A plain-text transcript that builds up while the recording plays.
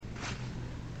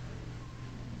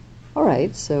All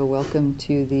right, so welcome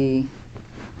to the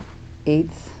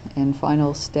eighth and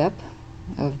final step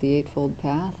of the Eightfold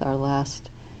Path, our last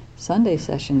Sunday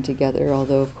session together,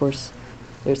 although, of course,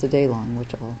 there's a day long,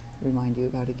 which I'll remind you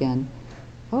about again.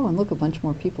 Oh, and look, a bunch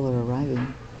more people are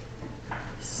arriving.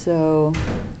 So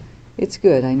it's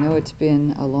good. I know it's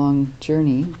been a long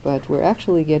journey, but we're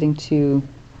actually getting to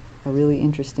a really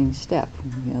interesting step,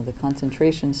 the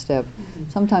concentration step.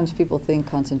 Sometimes people think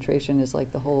concentration is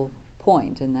like the whole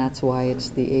point, and that's why it's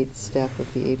the eighth step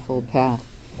of the Eightfold Path.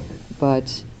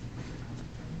 But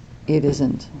it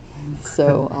isn't.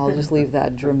 So I'll just leave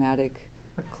that dramatic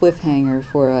cliffhanger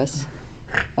for us.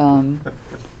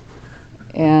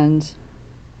 And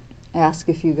ask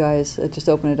if you guys, just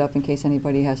open it up in case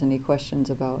anybody has any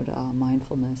questions about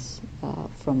mindfulness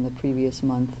from the previous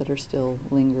month that are still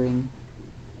lingering.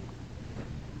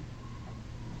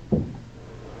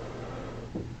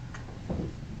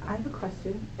 I have a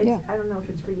question. Yeah. I don't know if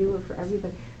it's for you or for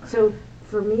everybody. So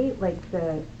for me, like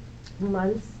the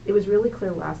months, it was really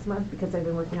clear last month because I've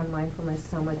been working on mindfulness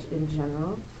so much in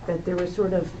general that there was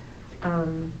sort of,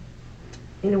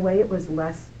 in a way, it was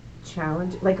less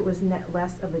challenge, like it was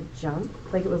less of a jump,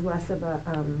 like it was less of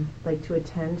a, like to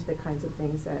attend the kinds of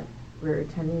things that we're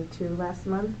attending to last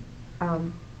month,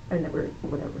 and that we're,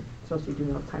 whatever, supposed to be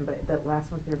doing all the time, but that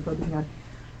last month we were focusing on.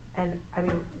 And I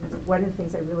mean, one of the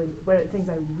things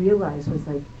I realized was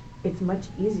like, it's much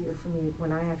easier for me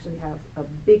when I actually have a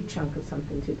big chunk of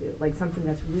something to do, like something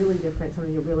that's really different,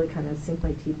 something you really kind of sink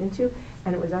my teeth into.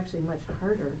 And it was actually much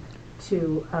harder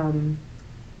to,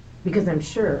 because I'm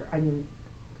sure, I mean,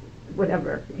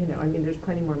 whatever, I mean, there's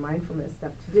plenty more mindfulness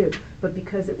stuff to do, but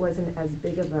because it wasn't as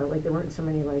big of a, like there weren't so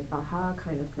many like aha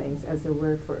kind of things as there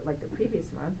were for like the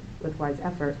previous month with wise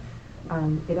effort,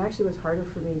 it actually was harder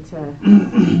for me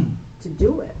to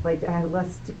do it. Like I had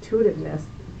less stick-to-itiveness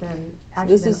than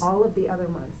all of the other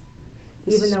months.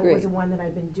 Even though it was the one that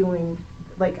I've been doing,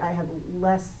 like I have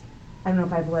less, I don't know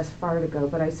if I have less far to go,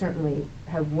 but I certainly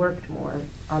have worked more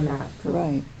on that.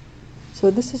 Right.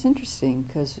 So this is interesting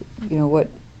because, what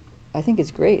I think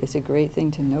it's great. It's a great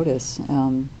thing to notice.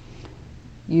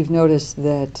 You've noticed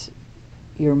that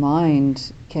your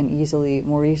mind can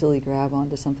more easily grab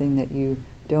onto something that you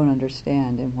don't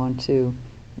understand and want to,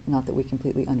 not that we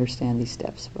completely understand these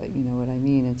steps, but you know what I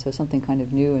mean, and so something kind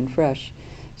of new and fresh.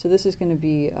 So this is going to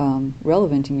be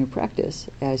relevant in your practice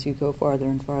as you go farther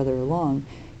and farther along.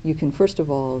 You can first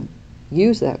of all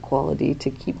use that quality to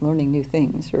keep learning new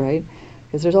things, right?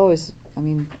 Because there's always,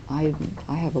 I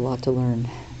have a lot to learn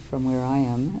from where I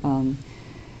am,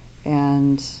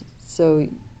 and so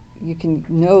you can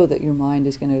know that your mind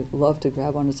is going to love to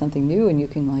grab onto something new, and you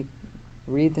can like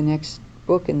read the next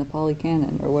book in the Pali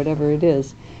Canon or whatever it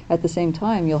is. At the same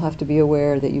time, you'll have to be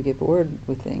aware that you get bored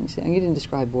with things. And you didn't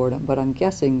describe boredom, but I'm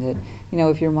guessing that,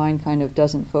 if your mind kind of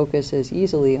doesn't focus as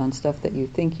easily on stuff that you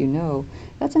think you know,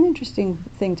 that's an interesting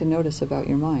thing to notice about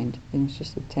your mind. And it's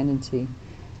just a tendency.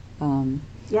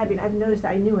 Yeah, I've noticed,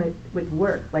 I knew it with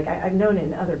work. Like, I've known it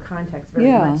in other contexts very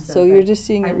much. Yeah, so you're just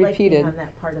seeing it repeated. I like being on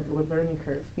that part of the learning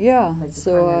curve. Yeah, like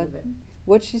so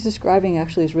what she's describing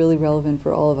actually is really relevant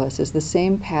for all of us. Is the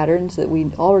same patterns that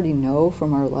we already know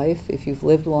from our life. If you've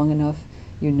lived long enough,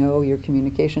 you know your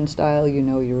communication style, you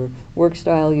know your work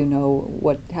style, you know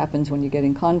what happens when you get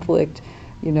in conflict,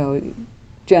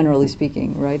 generally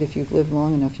speaking, right? If you've lived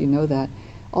long enough, you know that.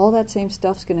 All that same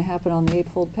stuff's going to happen on the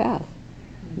Eightfold Path.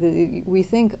 We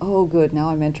think, oh good, now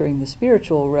I'm entering the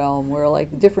spiritual realm where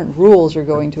like different rules are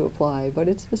going to apply, but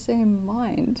it's the same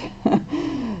mind.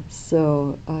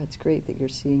 So it's great that you're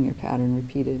seeing your pattern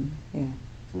repeated. Yeah,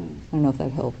 I don't know if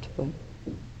that helped, but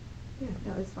yeah,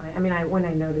 no, it's fine. When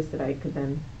I noticed that I could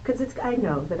then, because I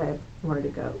know that I have more to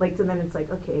go. Like, so then it's like,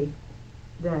 okay,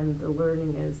 then the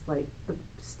learning is like the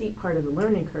steep part of the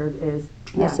learning curve is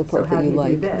that's the part that you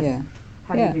like. Yeah.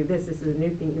 How do you do this? This is a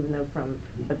new thing, even though from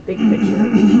a big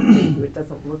picture it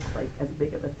doesn't look like as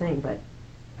big of a thing. But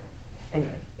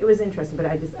anyway, it was interesting.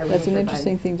 But that's an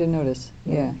interesting thing to notice.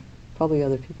 Yeah. Probably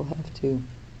other people have too.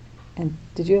 And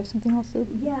did you have something else to?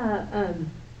 Yeah.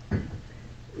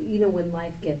 When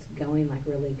life gets going, like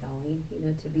really going,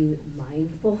 to be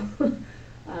mindful,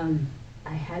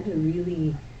 I had to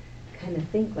really kind of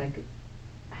think like,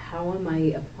 how am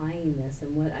I applying this?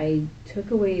 And what I took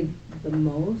away the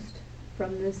most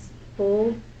from this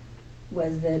fold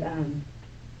was that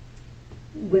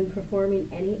when performing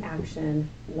any action,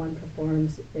 one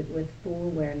performs it with full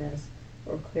awareness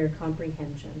or clear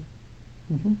comprehension.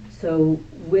 Mm-hmm. So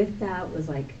with that was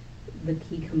like the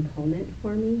key component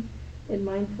for me in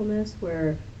mindfulness,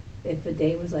 where if a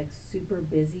day was like super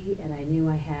busy and I knew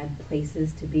I had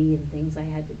places to be and things I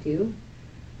had to do,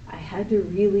 I had to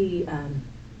really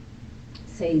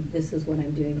say this is what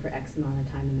I'm doing for X amount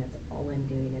of time and that's all I'm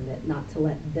doing, and that not to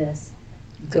let this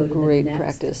It's go a to great the next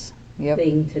practice. Yep.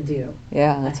 thing to do.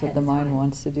 Yeah, that's what ahead the of mind time.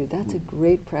 wants to do. That's a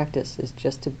great practice, is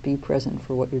just to be present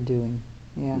for what you're doing.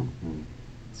 Yeah. Mhm.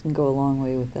 This can go a long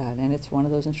way with that. And it's one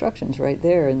of those instructions right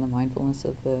there in the mindfulness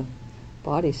of the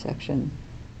body section.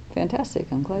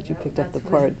 Fantastic. I'm glad you picked up the That's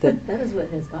part what, that, that is what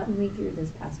has gotten me through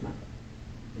this past month.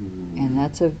 and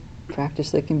that's a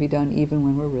practice that can be done even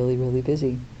when we're really, really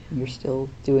busy. You're still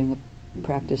doing a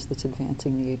practice that's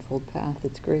advancing the Eightfold Path.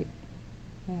 It's great.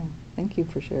 Yeah. Thank you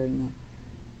for sharing that.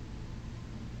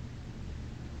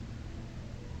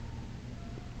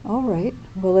 All right.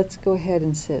 Well, let's go ahead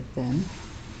and sit then.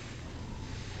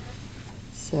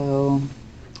 So,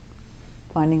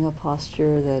 finding a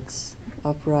posture that's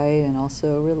upright and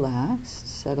also relaxed,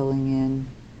 settling in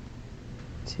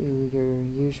to your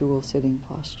usual sitting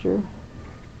posture.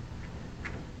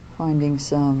 Finding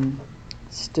some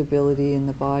stability in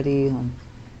the body,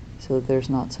 so that there's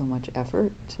not so much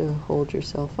effort to hold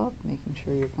yourself up, making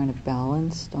sure you're kind of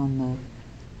balanced on the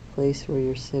place where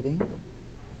you're sitting.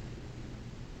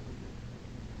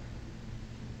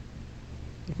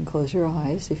 You can close your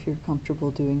eyes if you're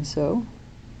comfortable doing so.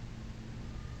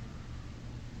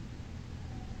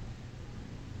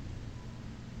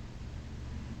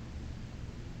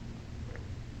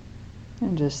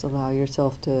 And just allow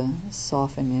yourself to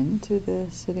soften into the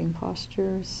sitting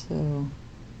posture, so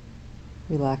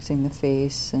relaxing the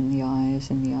face and the eyes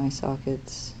and the eye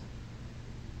sockets,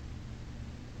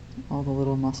 all the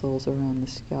little muscles around the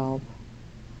scalp.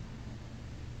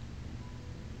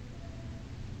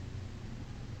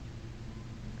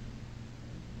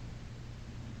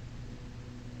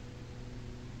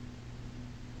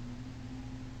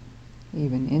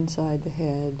 Even inside the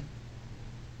head,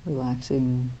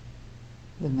 relaxing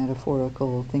the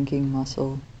metaphorical thinking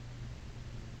muscle.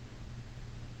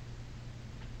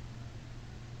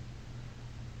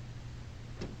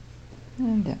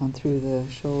 And down through the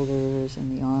shoulders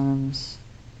and the arms.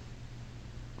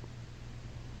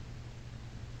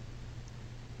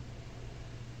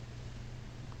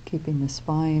 Keeping the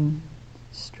spine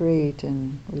straight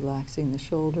and relaxing the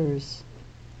shoulders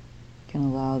can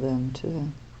allow them to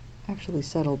actually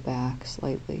settle back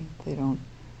slightly. They don't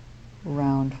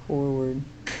round forward.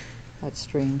 That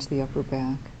strains the upper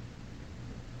back.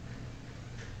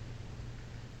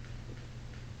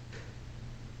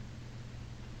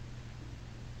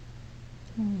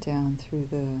 And down through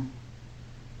the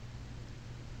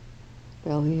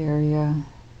belly area,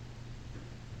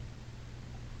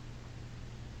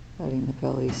 letting the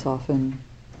belly soften.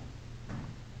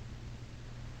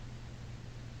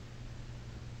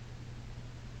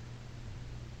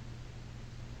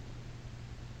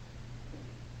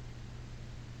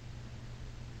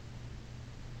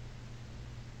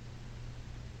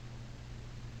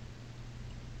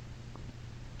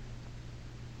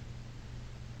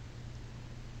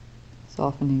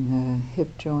 Softening the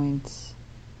hip joints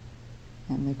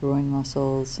and the groin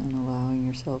muscles, and allowing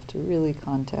yourself to really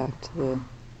contact the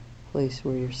place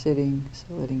where you're sitting,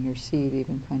 so letting your seat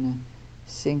even kind of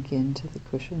sink into the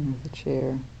cushion of the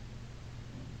chair.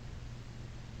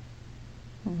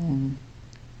 And then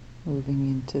moving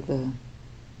into the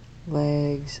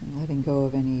legs and letting go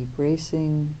of any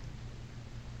bracing.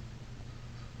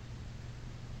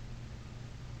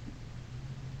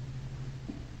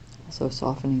 Also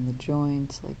softening the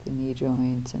joints, like the knee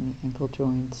joints and the ankle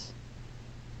joints,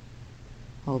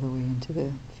 all the way into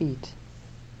the feet.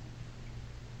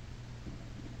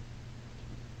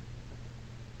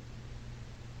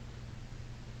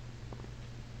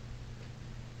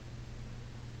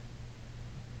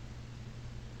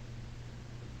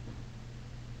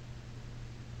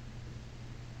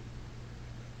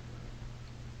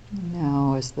 And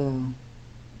now, as the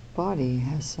body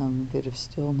has some bit of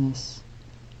stillness,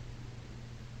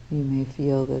 you may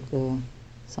feel that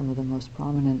some of the most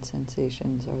prominent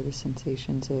sensations are the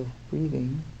sensations of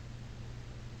breathing.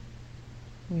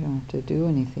 We don't have to do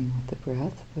anything with the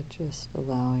breath, but just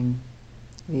allowing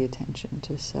the attention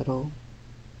to settle.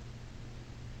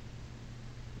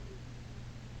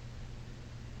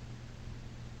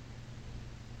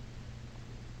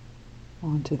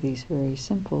 Onto these very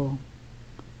simple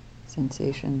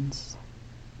sensations,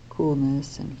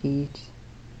 coolness and heat,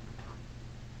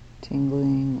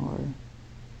 tingling or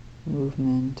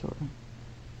movement, or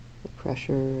the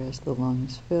pressure as the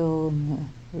lungs fill and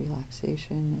the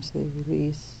relaxation as they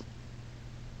release,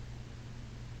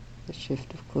 the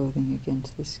shift of clothing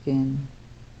against the skin,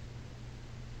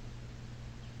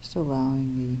 just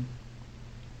allowing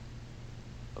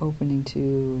the opening to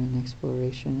and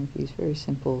exploration of these very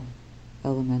simple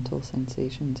elemental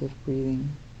sensations of breathing.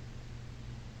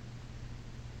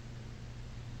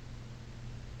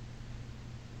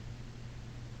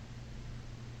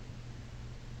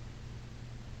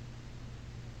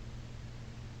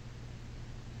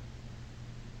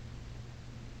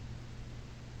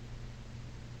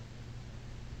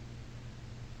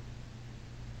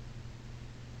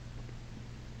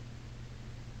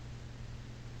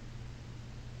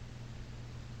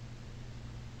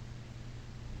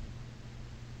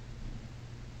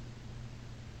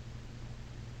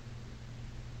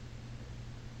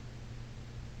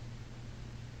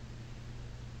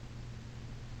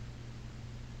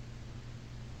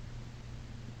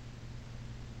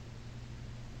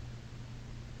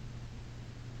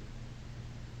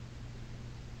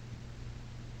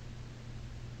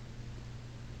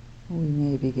 we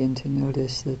may begin to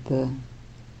notice that the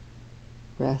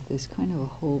breath is kind of a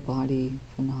whole body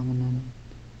phenomenon.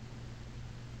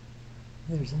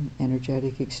 There's an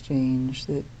energetic exchange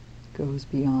that goes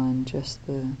beyond just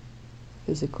the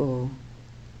physical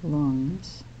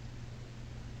lungs.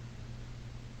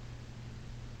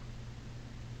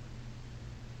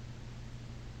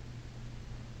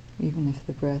 Even if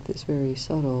the breath is very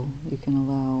subtle, you can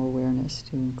allow awareness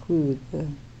to include the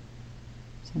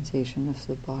sensation of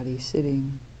the body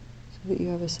sitting, so that you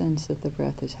have a sense that the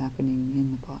breath is happening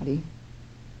in the body.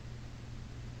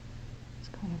 It's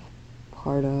kind of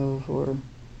part of or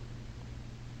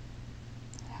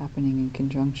happening in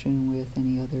conjunction with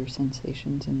any other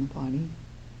sensations in the body.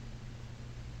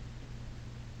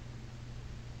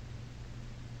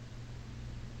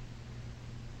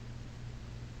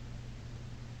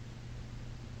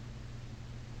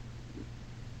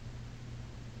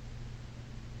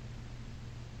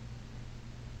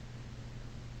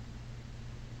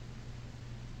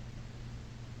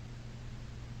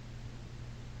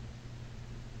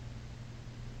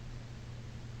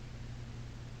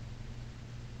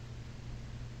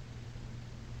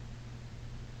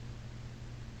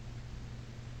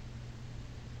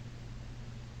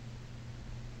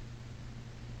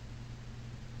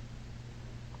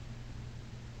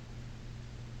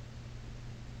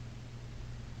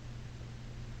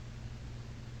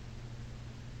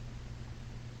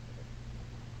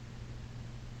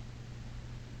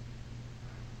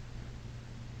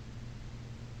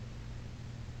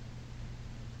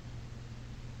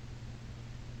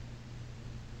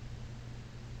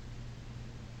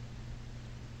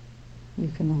 You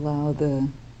can allow the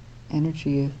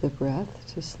energy of the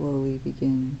breath to slowly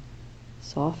begin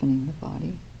softening the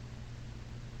body.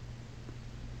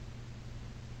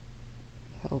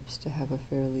 It helps to have a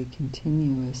fairly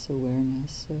continuous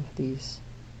awareness of these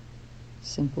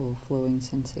simple flowing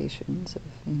sensations of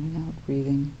in and out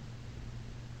breathing.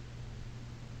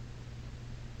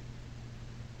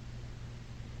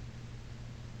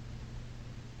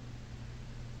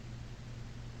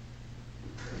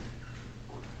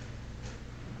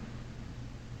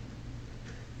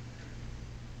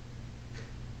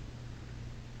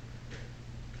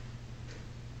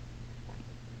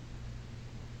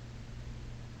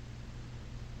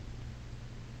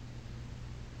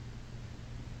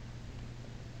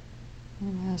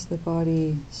 And as the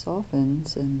body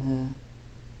softens and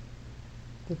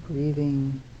the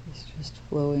breathing is just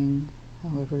flowing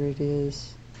however it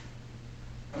is,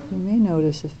 you may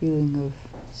notice a feeling of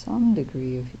some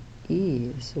degree of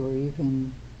ease or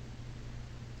even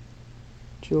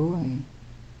joy,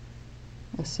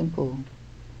 a simple,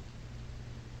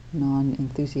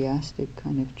 non-enthusiastic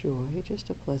kind of joy,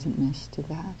 just a pleasantness to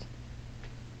that.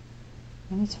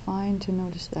 And it's fine to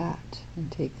notice that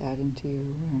and take that into your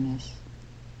awareness.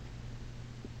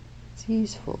 It's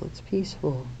easeful, it's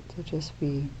peaceful to just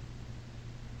be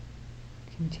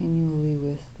continually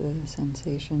with the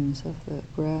sensations of the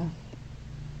breath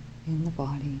in the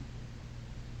body.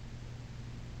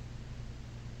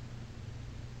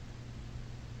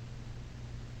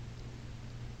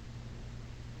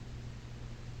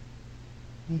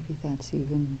 Maybe that's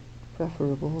even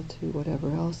preferable to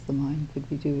whatever else the mind could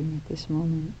be doing at this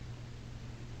moment.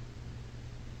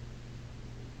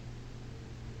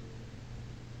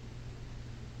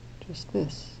 Just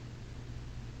this.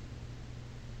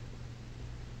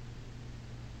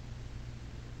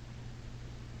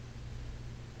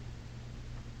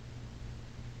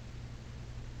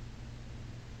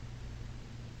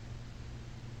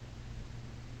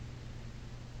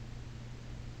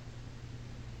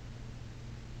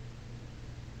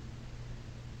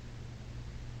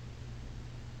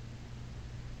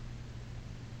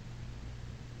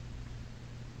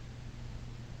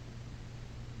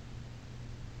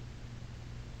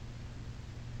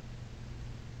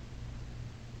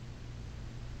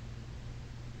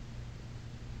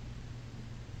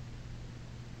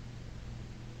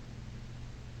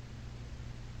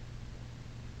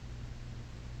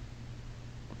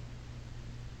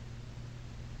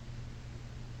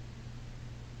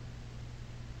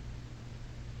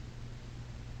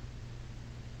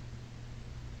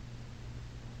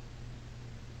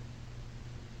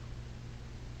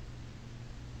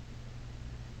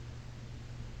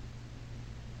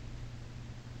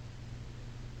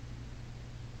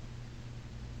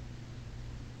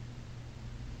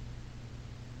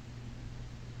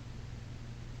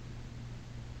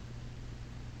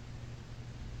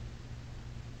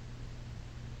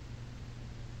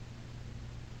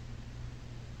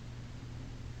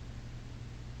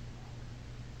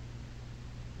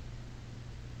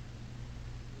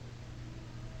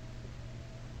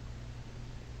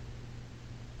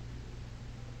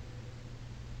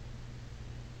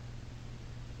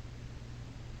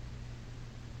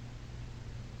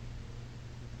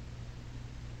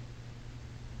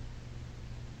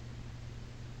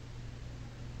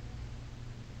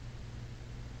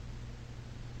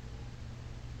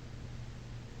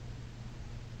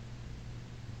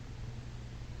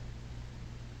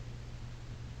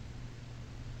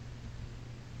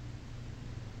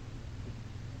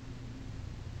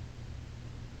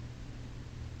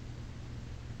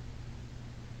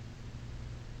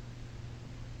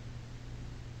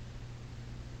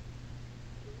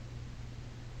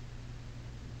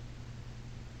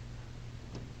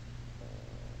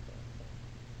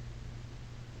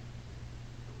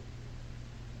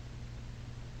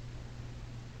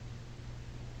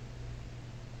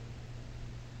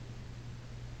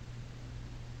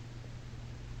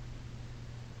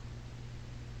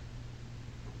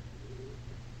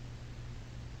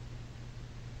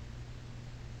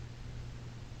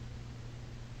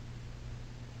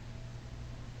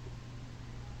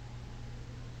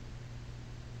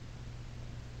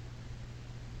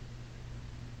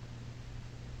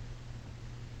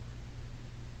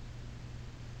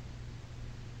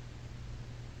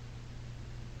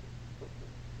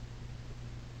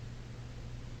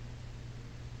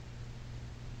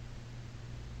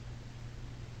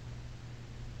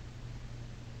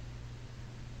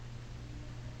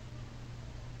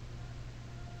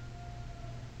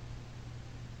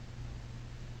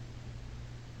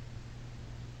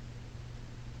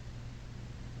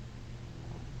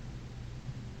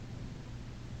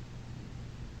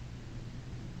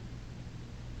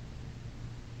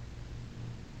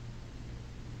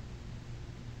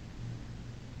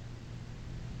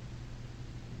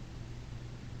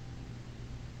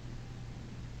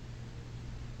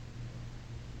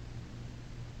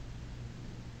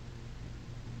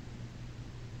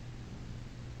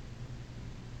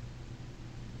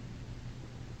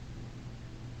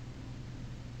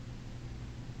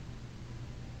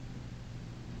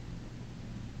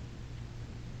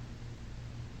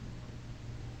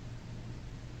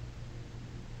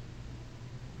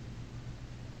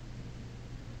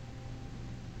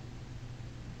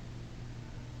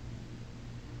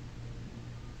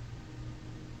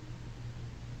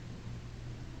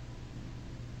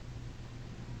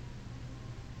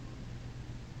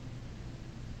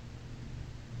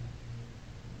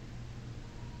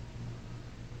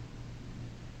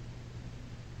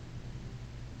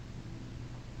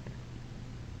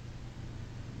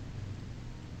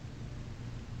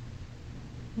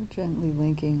 We're gently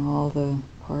linking all the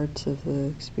parts of the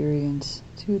experience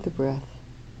to the breath.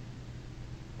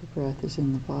 The breath is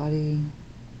in the body.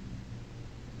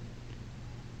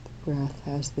 The breath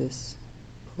has this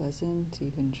pleasant,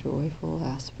 even joyful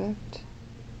aspect.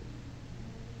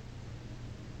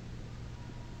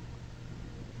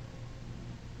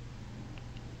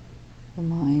 The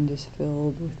mind is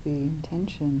filled with the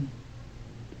intention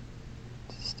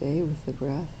to stay with the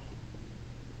breath.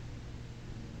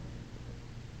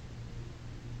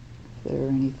 If there are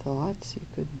any thoughts, you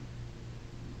could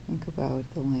think about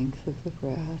the length of the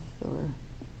breath or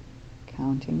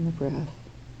counting the breath.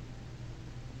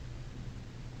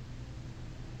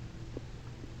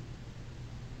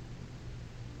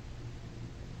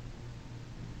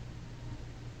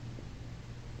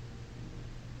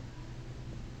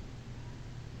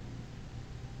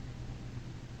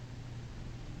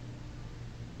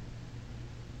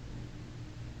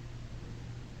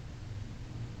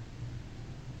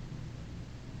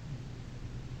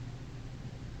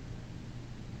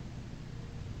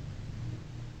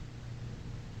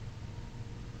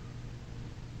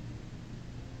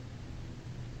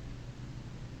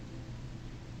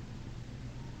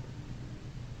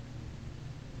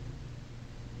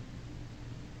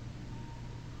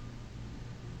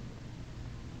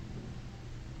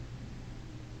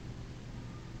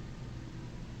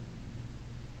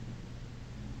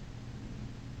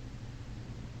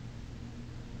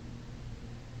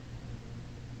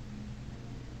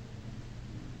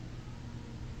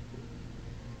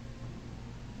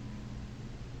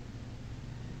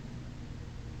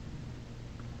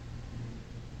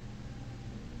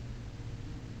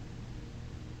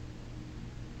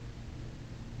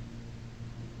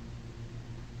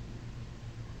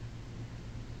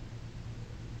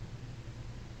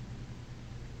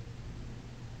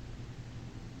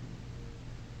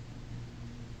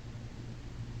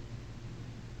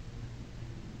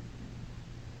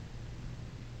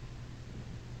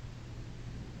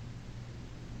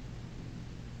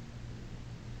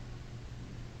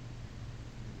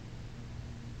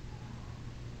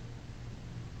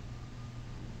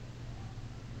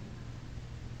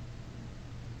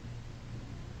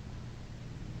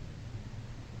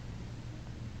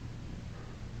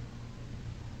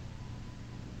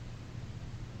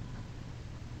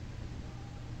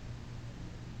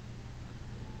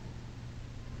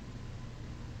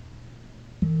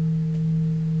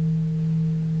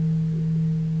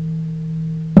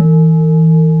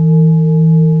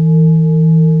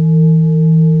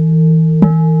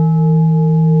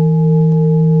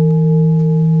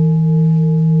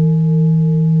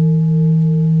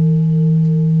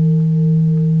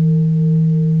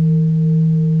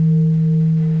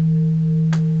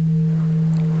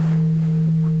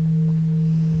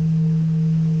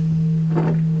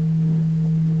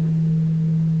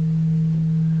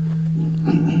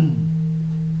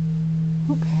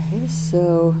 Okay,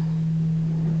 so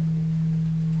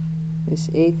this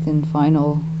eighth and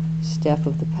final step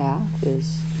of the path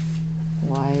is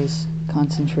wise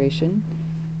concentration,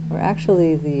 or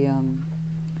actually the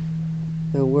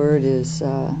word is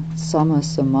sama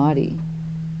samadhi.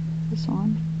 Is this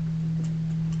on?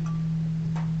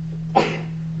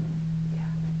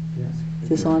 Is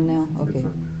this on now? Okay,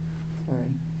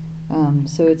 sorry.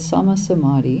 So it's sama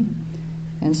samadhi,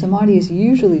 and samadhi is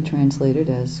usually translated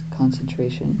as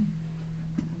concentration,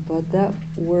 but that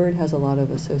word has a lot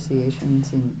of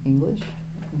associations in English,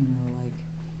 like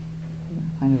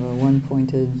kind of a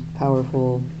one-pointed,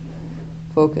 powerful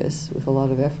focus with a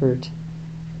lot of effort.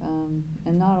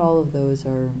 And not all of those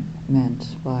are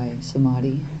meant by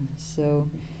samadhi. So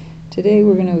today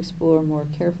we're going to explore more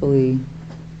carefully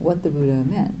what the Buddha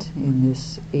meant in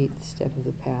this eighth step of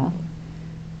the path,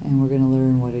 and we're going to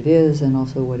learn what it is and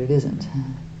also what it isn't.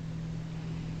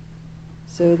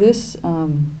 So this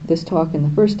talk in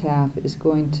the first half is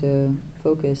going to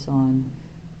focus on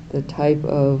the type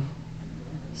of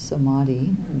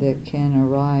samadhi that can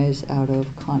arise out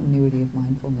of continuity of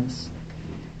mindfulness.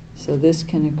 So this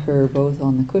can occur both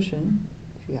on the cushion,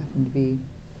 if you happen to be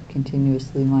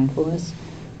continuously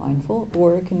mindful,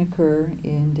 or it can occur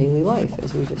in daily life,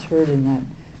 as we just heard in that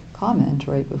comment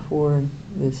right before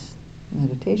this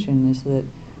meditation, is that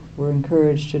we're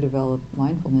encouraged to develop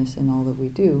mindfulness in all that we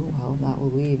do. Well, that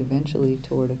will lead eventually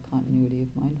toward a continuity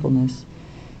of mindfulness.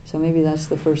 So maybe that's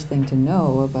the first thing to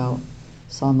know about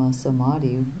sama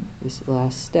samadhi, this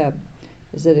last step,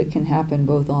 is that it can happen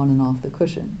both on and off the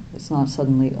cushion. It's not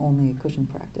suddenly only a cushion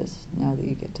practice now that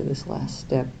you get to this last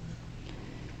step.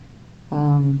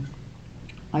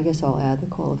 I guess I'll add the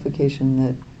qualification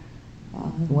that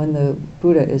when the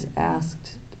Buddha is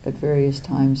asked at various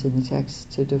times in the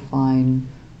text to define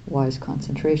wise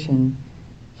concentration,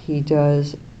 he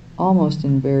does almost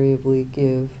invariably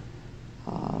give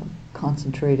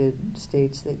concentrated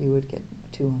states that you would get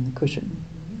to on the cushion.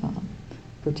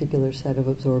 Particular set of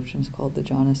absorptions called the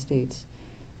jhana states.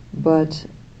 But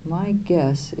my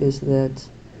guess is that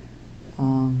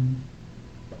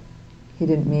he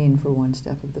didn't mean for one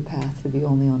step of the path to be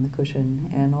only on the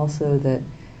cushion, and also that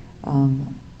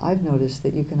I've noticed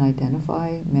that you can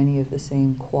identify many of the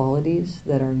same qualities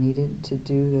that are needed to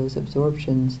do those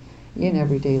absorptions in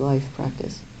everyday life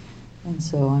practice. And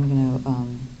so I'm going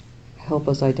to help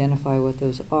us identify what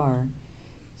those are,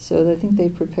 so that I think they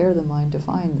prepare the mind to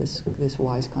find this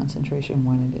wise concentration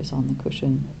when it is on the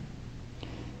cushion.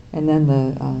 And then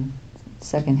the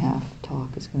second half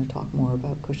talk is going to talk more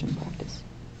about cushion practice.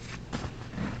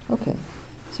 Okay,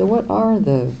 so what are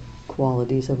the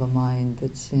qualities of a mind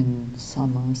that's in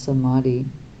samadhi?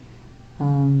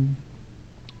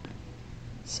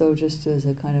 So just as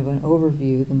a kind of an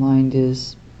overview, the mind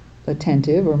is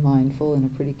attentive or mindful in a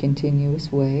pretty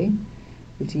continuous way.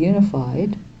 It's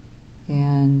unified,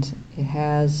 and it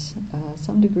has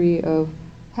some degree of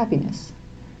happiness.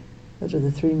 Those are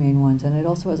the three main ones, and it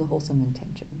also has a wholesome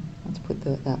intention. Let's put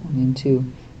that one in too.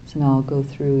 So now I'll go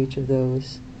through each of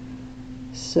those.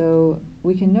 So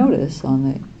we can notice on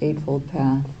the Eightfold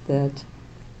Path that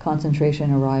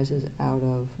concentration arises out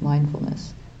of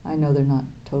mindfulness. I know they're not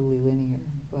totally linear,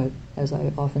 but as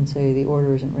I often say, the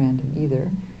order isn't random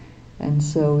either. And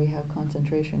so we have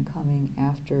concentration coming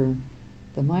after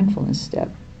the mindfulness step.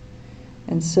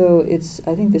 And so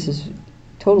I think this is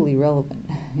totally relevant,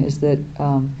 is that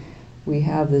we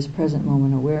have this present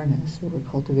moment awareness that we're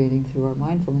cultivating through our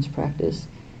mindfulness practice.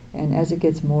 And as it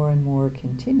gets more and more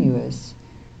continuous,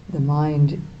 the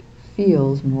mind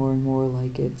feels more and more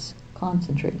like it's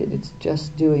concentrated. It's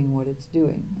just doing what it's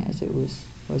doing, as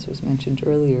was mentioned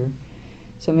earlier.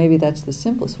 So maybe that's the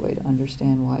simplest way to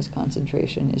understand wise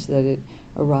concentration, is that it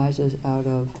arises out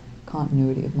of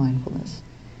continuity of mindfulness.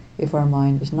 If our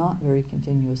mind is not very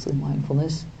continuously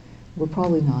mindfulness, we're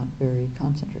probably not very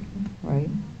concentrated, right?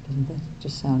 Doesn't that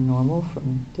just sound normal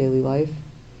from daily life?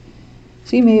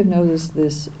 So you may have noticed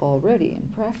this already in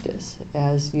practice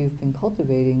as you've been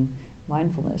cultivating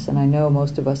mindfulness, and I know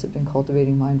most of us have been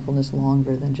cultivating mindfulness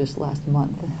longer than just last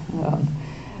month.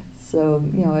 So,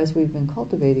 as we've been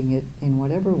cultivating it in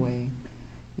whatever way,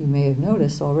 you may have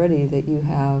noticed already that you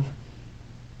have,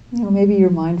 maybe you're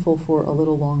mindful for a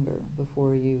little longer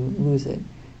before you lose it.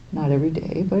 Not every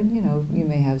day, but, you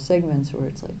may have segments where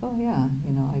it's like, oh yeah,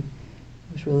 I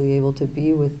was really able to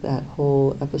be with that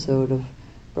whole episode of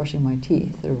brushing my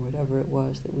teeth or whatever it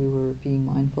was that we were being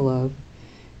mindful of.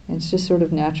 And it's just sort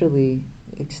of naturally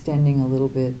extending a little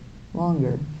bit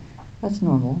longer. That's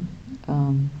normal.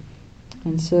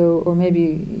 And so, or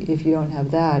maybe if you don't have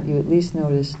that, you at least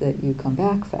notice that you come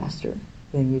back faster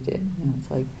than you did. It's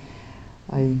like,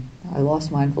 I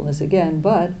lost mindfulness again,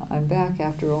 but I'm back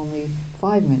after only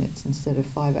 5 minutes instead of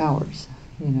 5 hours.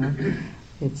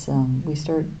 It's we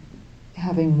start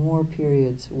having more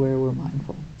periods where we're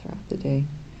mindful throughout the day.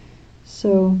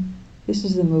 So this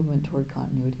is the movement toward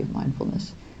continuity of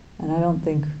mindfulness. And I don't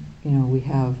think, we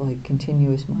have like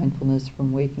continuous mindfulness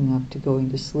from waking up to going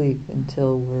to sleep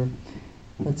until we're,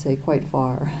 let's say, quite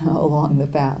far along the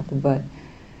path. But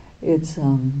it's,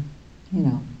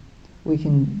 we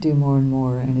can do more and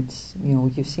more, and it's,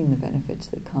 you've seen the benefits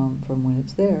that come from when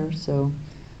it's there, so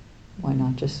why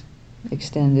not just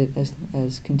extend it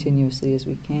as continuously as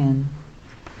we can?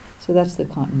 So that's the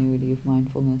continuity of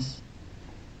mindfulness.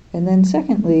 And then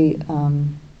secondly,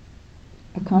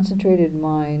 a concentrated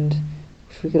mind,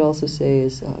 which we could also say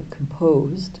is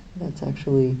composed, that's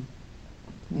actually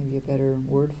maybe a better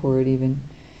word for it even,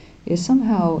 is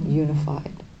somehow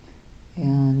unified.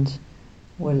 And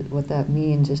what that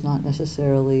means is not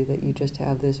necessarily that you just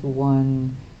have this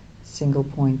one single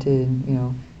pointed,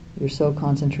 you're so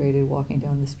concentrated walking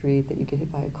down the street that you get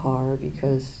hit by a car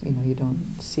because, you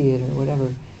don't see it or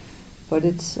whatever. But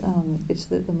it's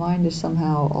that the mind is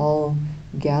somehow all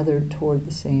gathered toward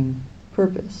the same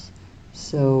purpose.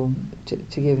 So to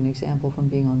give an example from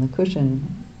being on the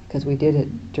cushion, because we did it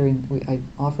I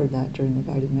offered that during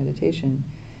the guided meditation,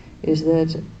 is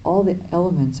that all the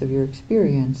elements of your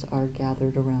experience are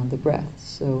gathered around the breath.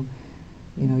 So,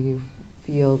 you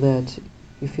feel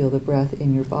the breath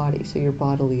in your body. So your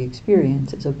bodily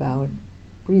experience is about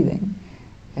breathing.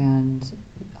 And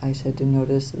I said to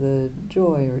notice the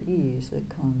joy or ease that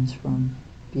comes from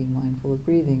being mindful of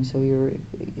breathing. So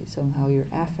somehow your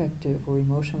affective or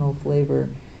emotional flavor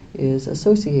is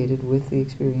associated with the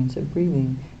experience of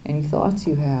breathing. Any thoughts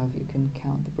you have, you can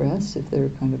count the breaths if they're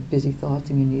kind of busy thoughts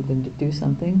and you need them to do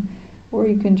something. Or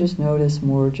you can just notice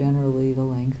more generally the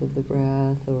length of the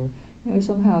breath, or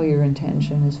somehow your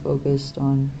intention is focused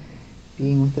on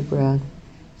being with the breath.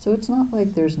 So it's not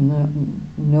like there's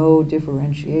no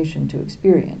differentiation to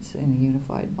experience in a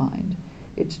unified mind.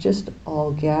 It's just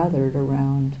all gathered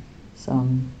around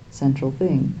some central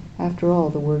thing. After all,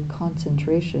 the word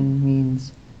concentration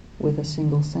means with a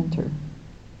single center,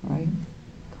 right?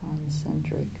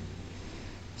 Concentric.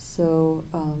 So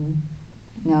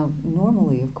now,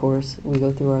 normally, of course, we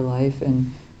go through our life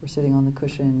and we're sitting on the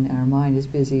cushion and our mind is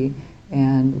busy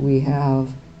and we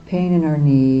have pain in our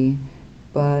knee,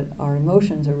 but our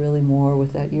emotions are really more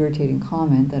with that irritating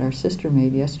comment that our sister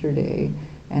made yesterday,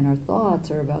 and our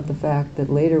thoughts are about the fact that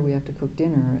later we have to cook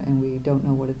dinner and we don't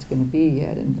know what it's going to be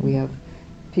yet, and we have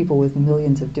people with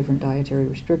millions of different dietary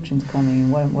restrictions coming,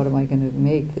 and what am I going to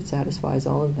make that satisfies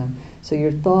all of them? So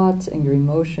your thoughts and your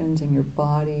emotions and your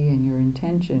body and your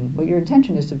intention, well, your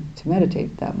intention is to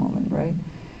meditate at that moment, right,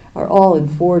 are all in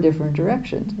 4 different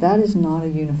directions. That is not a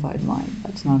unified mind.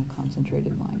 That's not a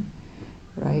concentrated mind,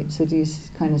 right? So do you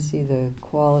kind of see the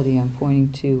quality I'm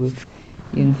pointing to with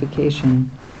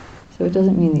unification? So it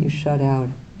doesn't mean that you shut out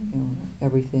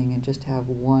everything and just have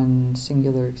one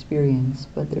singular experience,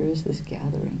 but there is this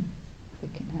gathering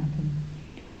that can happen.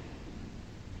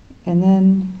 And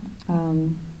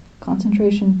then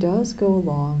concentration does go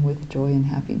along with joy and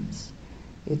happiness.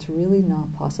 It's really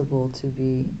not possible to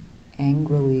be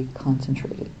angrily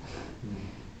concentrated.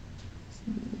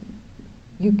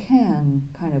 You can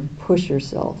kind of push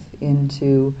yourself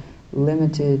into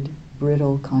limited,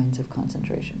 brittle kinds of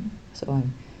concentration. So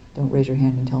don't raise your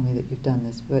hand and tell me that you've done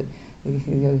this, but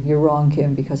you're wrong,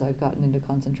 Kim, because I've gotten into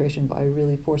concentration by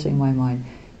really forcing my mind.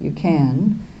 You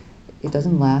can. It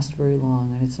doesn't last very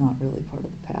long, and it's not really part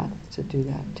of the path to do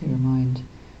that to your mind.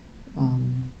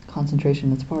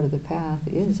 Concentration that's part of the path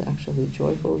is actually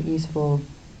joyful, easeful,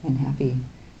 and happy.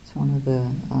 It's one of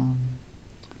the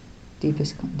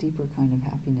deeper kind of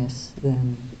happiness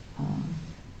than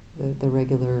the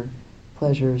regular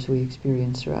pleasures we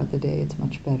experience throughout the day. It's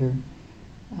much better.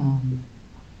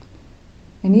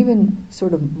 And even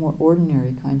sort of more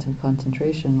ordinary kinds of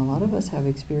concentration, a lot of us have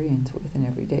experience with in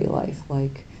everyday life,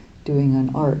 like doing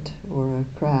an art or a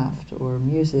craft or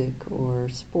music or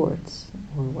sports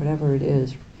or whatever it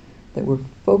is that we're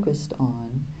focused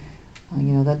on.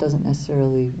 That doesn't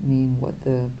necessarily mean what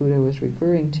the Buddha was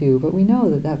referring to, but we know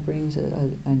that that brings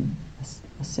a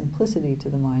simplicity to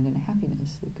the mind and a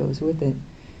happiness that goes with it.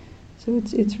 So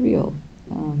it's real.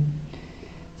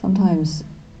 Sometimes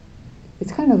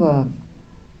it's kind of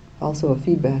also a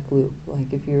feedback loop.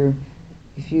 Like if you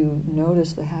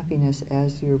notice the happiness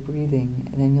as you're breathing,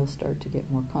 and then you'll start to get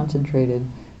more concentrated,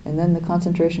 and then the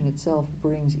concentration itself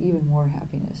brings even more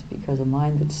happiness, because a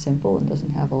mind that's simple and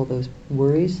doesn't have all those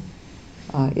worries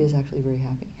is actually very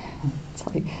happy. It's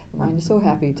like the mind is so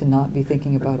happy to not be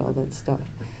thinking about all that stuff.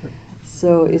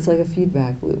 So it's like a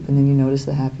feedback loop, and then you notice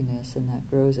the happiness, and that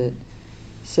grows it.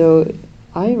 So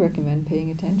I recommend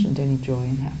paying attention to any joy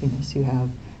and happiness you have.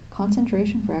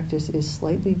 Concentration practice is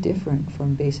slightly different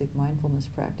from basic mindfulness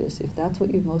practice. If that's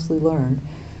what you've mostly learned,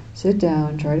 sit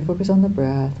down, try to focus on the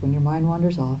breath. When your mind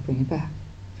wanders off, bring it back.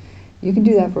 You can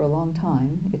do that for a long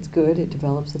time. It's good. It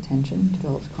develops attention,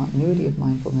 develops continuity of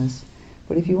mindfulness.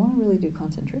 But if you want to really do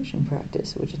concentration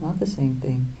practice, which is not the same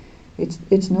thing,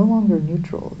 it's no longer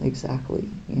neutral exactly.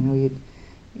 You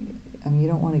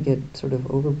don't want to get sort of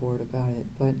overboard about it.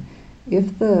 But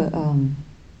if the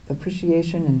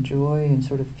appreciation and joy and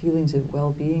sort of feelings of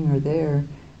well-being are there,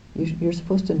 you're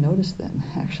supposed to notice them,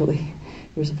 actually.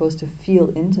 You're supposed to feel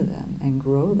into them and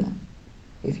grow them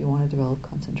if you want to develop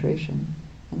concentration.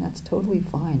 And that's totally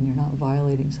fine. You're not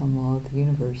violating some law of the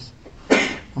universe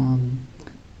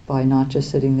by not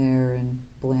just sitting there and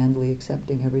blandly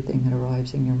accepting everything that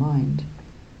arrives in your mind.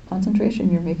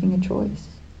 Concentration, you're making a choice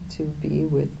to be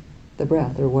with the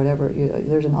breath or whatever.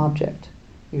 There's an object,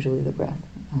 usually the breath.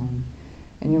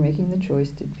 And you're making the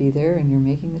choice to be there, and you're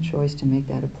making the choice to make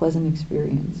that a pleasant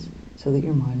experience so that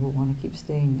your mind will want to keep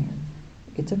staying there.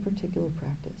 It's a particular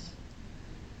practice.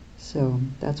 So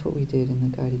that's what we did in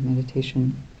the guided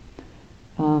meditation.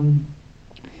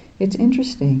 It's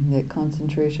interesting that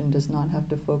concentration does not have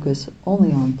to focus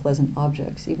only on pleasant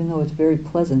objects. Even though it's very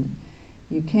pleasant,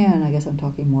 you can, I guess I'm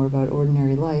talking more about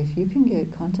ordinary life, you can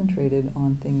get concentrated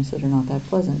on things that are not that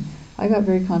pleasant. I got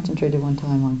very concentrated one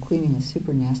time on cleaning a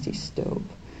super nasty stove.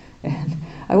 And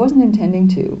I wasn't intending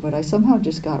to, but I somehow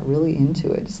just got really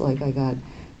into it. It's like I got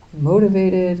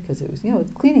motivated because it was,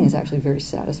 cleaning is actually very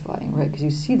satisfying, right? Because you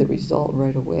see the result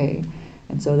right away.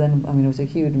 And so then, it was a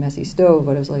huge messy stove,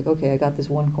 but I was like, okay, I got this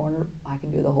one corner, I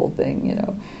can do the whole thing,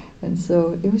 And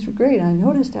so it was great. And I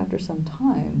noticed after some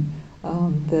time,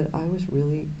 that I was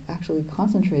really actually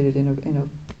concentrated in a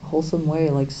wholesome way,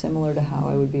 like similar to how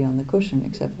I would be on the cushion,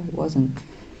 except I wasn't.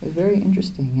 It was very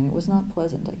interesting, and it was not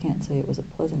pleasant. I can't say it was a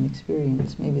pleasant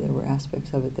experience. Maybe there were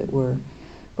aspects of it that were.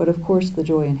 But of course, the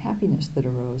joy and happiness that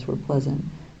arose were pleasant.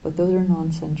 But those are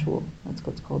non-sensual. That's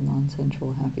what's called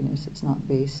non-sensual happiness. It's not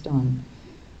based on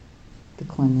the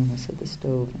cleanliness of the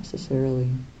stove necessarily.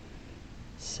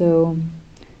 So,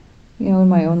 in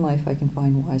my own life, I can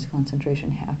find wise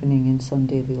concentration happening in some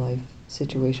daily life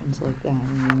situations like that,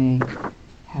 and you may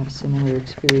have similar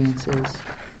experiences.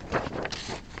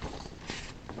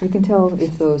 You can tell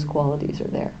if those qualities are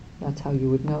there. That's how you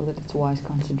would know that it's wise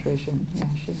concentration.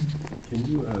 Yeah, Shane. Can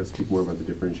you speak more about the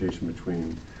differentiation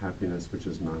between happiness, which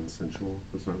is non-sensual,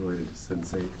 it's not related to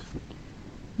sensate?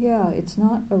 Yeah, it's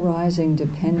not arising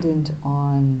dependent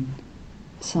on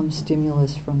some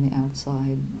stimulus from the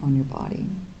outside on your body.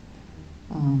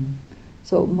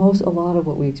 So a lot of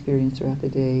what we experience throughout the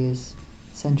day is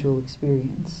sensual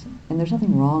experience, and there's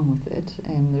nothing wrong with it,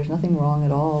 and there's nothing wrong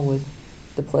at all with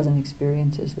the pleasant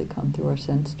experiences that come through our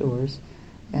sense doors,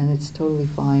 and it's totally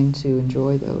fine to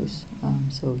enjoy those.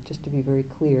 So just to be very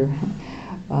clear,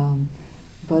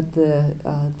 but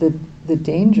the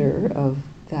danger of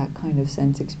that kind of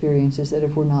sense experience is that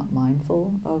if we're not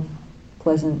mindful of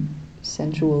pleasant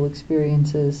sensual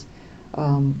experiences,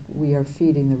 we are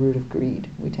feeding the root of greed.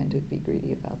 We tend to be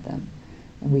greedy about them,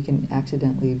 and we can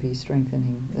accidentally be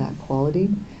strengthening that quality.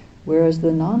 Whereas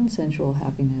the non-sensual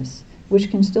happiness, which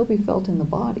can still be felt in the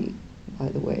body, by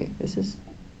the way, this is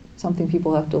something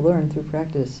people have to learn through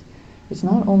practice. It's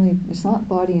not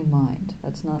body and mind.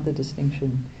 That's not the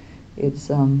distinction. It's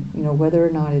whether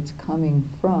or not it's coming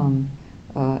from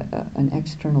an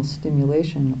external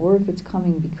stimulation, or if it's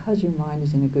coming because your mind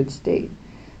is in a good state.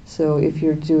 So if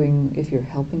you're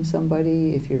helping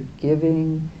somebody, if you're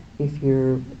giving, if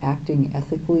you're acting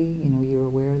ethically, you're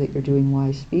aware that you're doing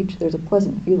wise speech, there's a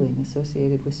pleasant feeling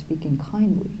associated with speaking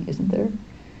kindly, isn't there?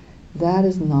 That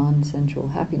is non-sensual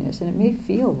happiness, and it may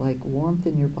feel like warmth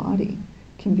in your body.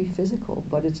 It can be physical,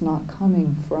 but it's not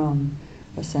coming from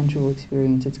a sensual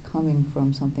experience. It's coming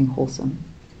from something wholesome.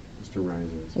 Just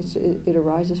arises. It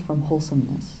arises from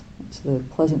wholesomeness. It's the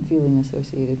pleasant feeling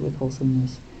associated with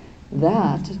wholesomeness.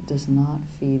 That does not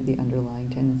feed the underlying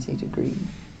tendency to greed.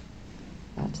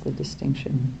 That's the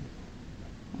distinction.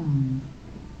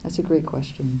 That's a great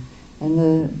question. And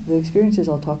the experiences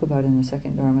I'll talk about in the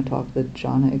second Dharma talk, the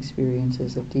jhana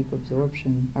experiences of deep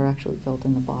absorption, are actually felt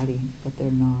in the body, but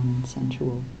they're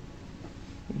non-sensual.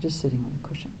 You're just sitting on a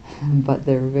cushion, but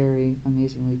they're very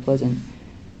amazingly pleasant.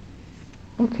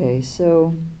 Okay,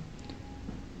 so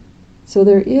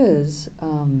there is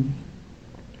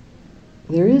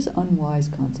unwise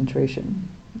concentration,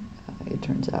 it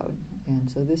turns out.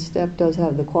 And so this step does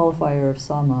have the qualifier of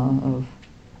sama,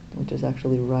 which is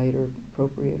actually right or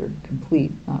appropriate or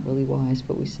complete, not really wise,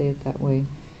 but we say it that way.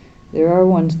 There are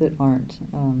ones that aren't.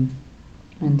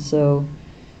 And so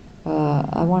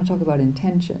I want to talk about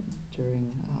intention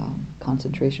during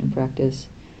concentration practice.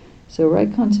 So in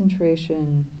right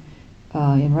concentration,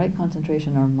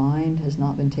 our mind has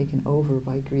not been taken over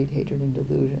by greed, hatred, and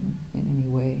delusion in any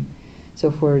way. So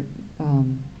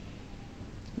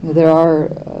there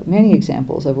are many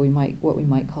examples of what we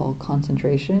might call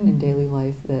concentration in daily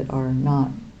life that are not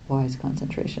wise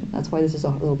concentration. That's why this is a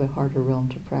little bit harder realm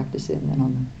to practice in than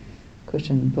on the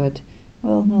cushion. But,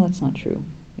 well, no, that's not true.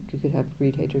 You could have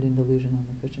greed, hatred, and delusion on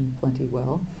the cushion plenty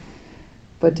well.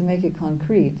 But to make it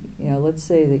concrete, let's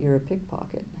say that you're a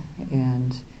pickpocket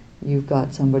and you've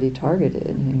got somebody targeted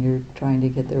and you're trying to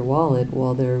get their wallet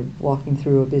while they're walking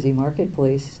through a busy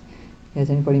marketplace. Has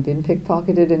anybody been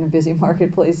pickpocketed in a busy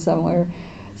marketplace somewhere?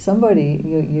 Somebody,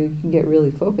 you can get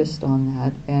really focused on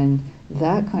that, and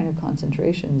that kind of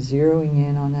concentration, zeroing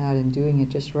in on that and doing it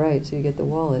just right so you get the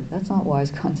wallet, that's not wise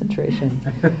concentration.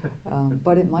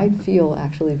 But it might feel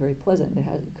actually very pleasant.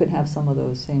 It could have some of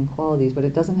those same qualities, but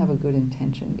it doesn't have a good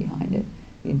intention behind it.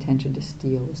 The intention to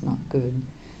steal is not good,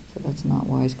 so that's not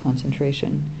wise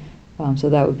concentration. So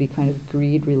that would be kind of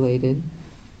greed related.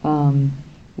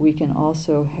 We can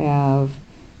also have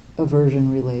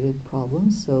aversion-related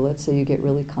problems. So let's say you get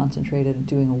really concentrated on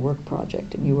doing a work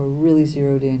project and you are really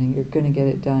zeroed in and you're going to get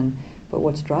it done, but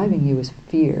what's driving you is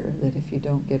fear that if you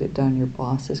don't get it done, your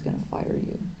boss is going to fire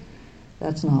you.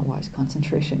 That's not wise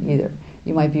concentration either.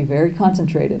 You might be very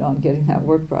concentrated on getting that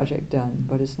work project done,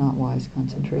 but it's not wise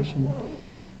concentration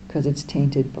because it's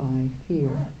tainted by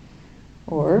fear.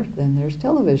 Or then there's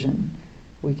television.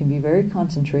 We can be very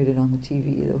concentrated on the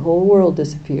TV. The whole world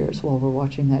disappears while we're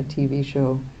watching that TV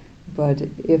show. But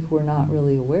if we're not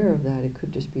really aware of that, it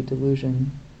could just be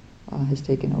delusion. has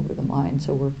taken over the mind.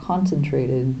 So we're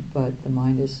concentrated, but the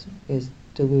mind is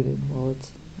diluted while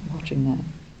it's watching that.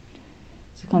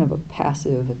 It's kind of a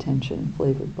passive attention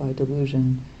flavored by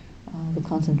delusion. The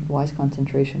wise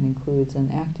concentration includes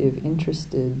an active,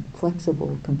 interested,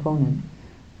 flexible component,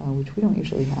 which we don't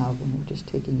usually have when we're just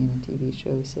taking in a TV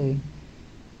show, say.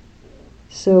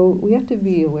 So we have to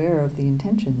be aware of the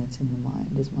intention that's in the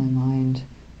mind. Is my mind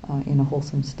in a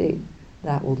wholesome state?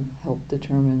 That will help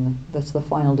determine, that's the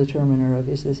final determiner of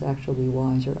is this actually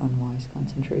wise or unwise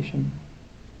concentration.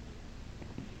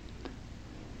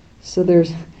 So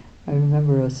I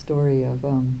remember a story of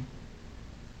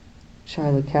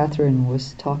Shyla Catherine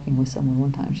was talking with someone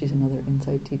one time. She's another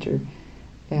insight teacher,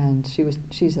 and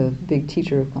she's a big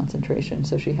teacher of concentration,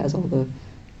 so she has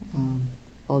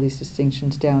all these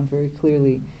distinctions down very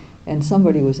clearly. And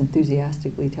somebody was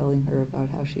enthusiastically telling her about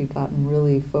how she had gotten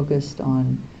really focused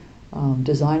on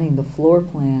designing the floor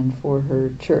plan for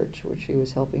her church, which she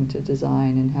was helping to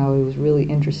design, and how it was really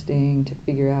interesting to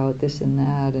figure out this and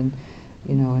that, and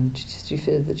and she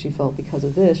said that she felt because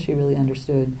of this she really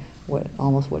understood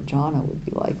almost what jhana would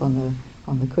be like on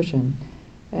the cushion.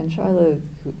 And Shyla,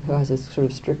 who has a sort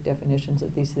of strict definitions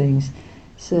of these things,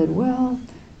 said, well,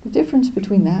 the difference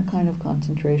between that kind of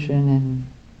concentration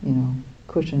and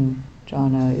cushion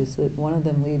jhana is that one of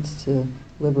them leads to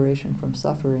liberation from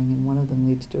suffering, and one of them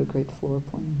leads to a great floor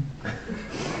plan.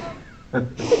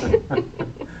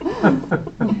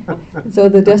 So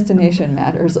the destination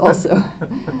matters also.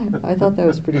 I thought that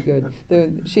was pretty good.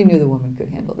 She knew the woman could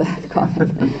handle that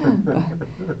comment.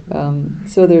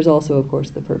 So there's also, of course,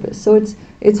 the purpose. So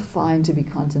it's fine to be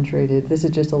concentrated. This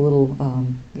is just a little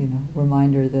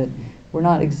reminder that we're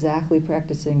not exactly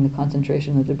practicing the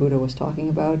concentration that the Buddha was talking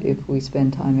about if we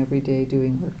spend time every day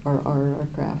doing our art, our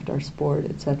craft, our sport,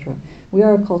 etc. We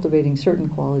are cultivating certain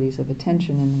qualities of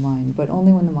attention in the mind, but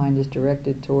only when the mind is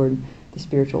directed toward the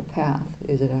spiritual path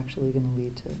is it actually going to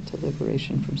lead to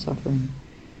liberation from suffering.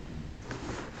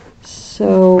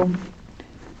 So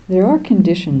there are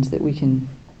conditions that we can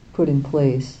put in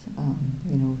place.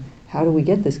 How do we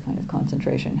get this kind of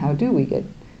concentration? How do we get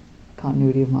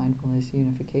continuity of mindfulness,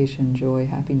 unification, joy,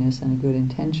 happiness, and a good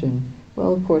intention?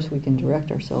 Well, of course, we can direct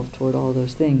ourselves toward all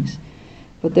those things.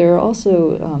 But there are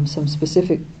also some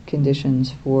specific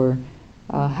conditions for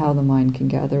how the mind can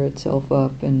gather itself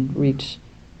up and reach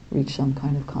some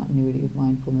kind of continuity of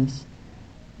mindfulness.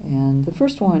 And the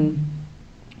first one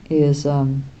is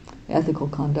ethical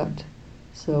conduct.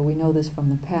 So we know this from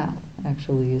the path,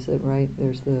 actually, is that right?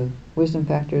 There's the wisdom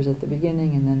factors at the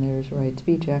beginning, and then there's right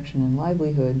speech, action, and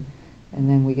livelihood. And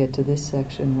then we get to this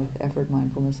section with effort,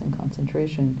 mindfulness, and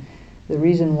concentration. The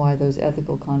reason why those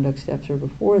ethical conduct steps are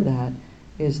before that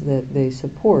is that they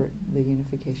support the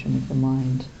unification of the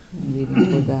mind, leading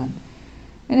toward that.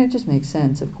 And it just makes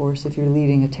sense, of course, if you're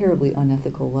leading a terribly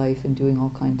unethical life and doing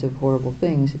all kinds of horrible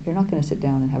things, you're not going to sit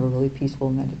down and have a really peaceful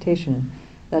meditation.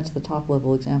 That's the top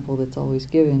level example that's always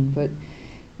given, but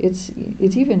it's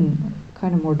even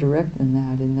kind of more direct than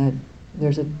that, in that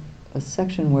there's a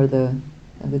section where the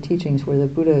teachings where the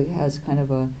Buddha has kind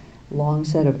of a long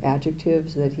set of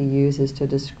adjectives that he uses to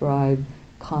describe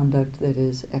conduct that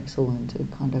is excellent,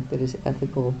 conduct that is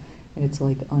ethical. And it's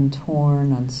like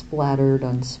untorn, unsplattered,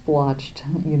 unsplotched,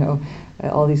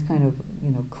 all these kind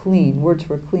of, clean, words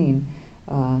for clean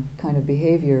kind of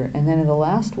behavior. And then the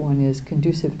last one is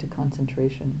conducive to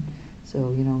concentration. So,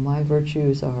 my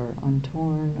virtues are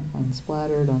untorn,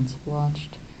 unsplattered,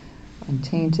 unsplotched,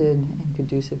 untainted, and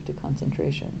conducive to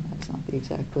concentration. That's not the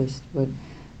exact list, but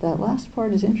that last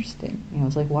part is interesting.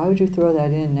 It's like, why would you throw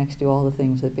that in next to all the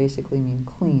things that basically mean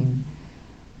clean?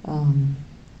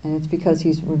 And it's because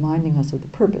he's reminding us of the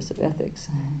purpose of ethics,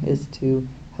 is to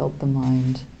help the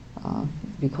mind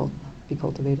be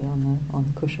cultivated on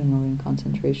the cushion or in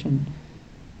concentration.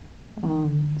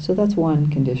 So that's one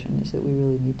condition, is that we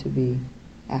really need to be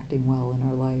acting well in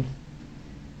our life.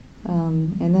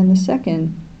 And then the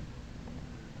second,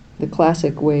 the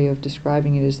classic way of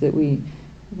describing it, is that we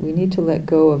need to let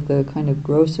go of the kind of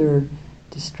grosser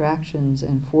distractions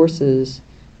and forces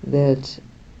that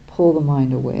pull the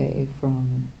mind away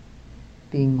from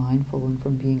being mindful and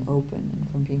from being open and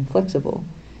from being flexible.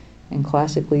 And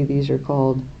classically, these are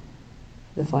called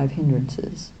the 5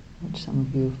 hindrances, which some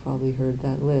of you have probably heard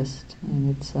that list.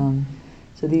 And it's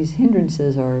so these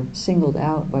hindrances are singled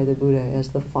out by the Buddha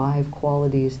as the 5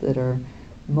 qualities that are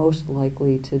most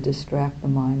likely to distract the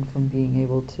mind from being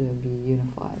able to be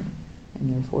unified,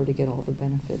 and therefore to get all the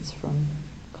benefits from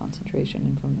concentration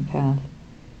and from the path.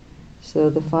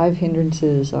 So the 5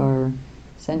 hindrances are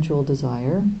sensual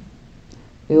desire,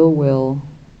 ill will,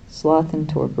 sloth and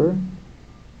torpor,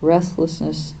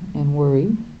 restlessness and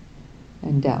worry,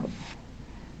 and doubt.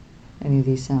 Any of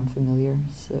these sound familiar?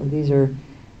 So these are,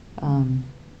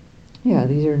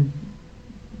 these are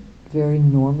very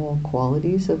normal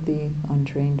qualities of the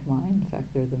untrained mind. In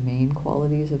fact, they're the main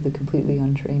qualities of the completely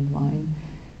untrained mind,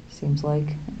 seems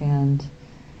like. And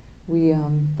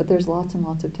but there's lots and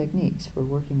lots of techniques for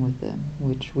working with them,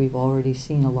 which we've already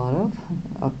seen a lot of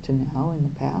up to now in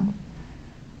the path.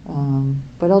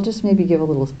 But I'll just maybe put a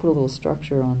little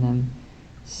structure on them.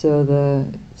 So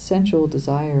the sensual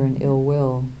desire and ill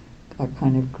will are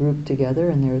kind of grouped together,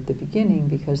 and they're at the beginning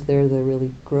because they're the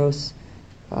really gross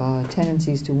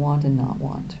tendencies to want and not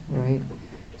want, right?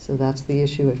 So that's the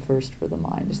issue at first for the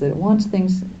mind, is that it wants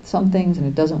some things, and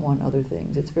it doesn't want other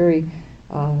things. It's very,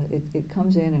 it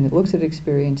comes in and it looks at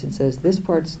experience and says, this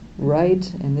part's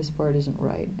right and this part isn't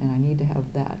right, and I need to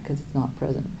have that because it's not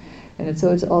present. And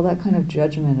so it's all that kind of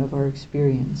judgment of our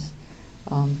experience.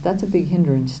 That's a big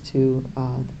hindrance to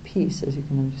the peace, as you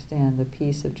can understand, the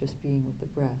peace of just being with the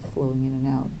breath flowing in and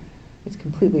out. It's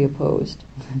completely opposed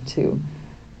to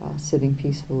sitting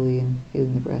peacefully and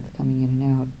feeling the breath coming in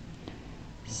and out.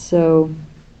 So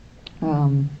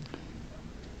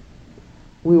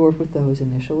we work with those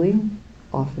initially.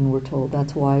 Often we're told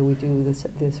that's why we do this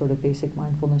sort of basic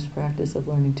mindfulness practice of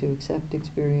learning to accept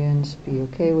experience, be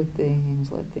okay with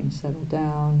things, let things settle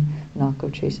down, not go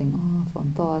chasing off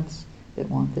on thoughts that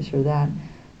want this or that.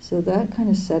 So that kind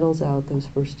of settles out those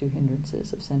first two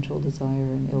hindrances of sensual desire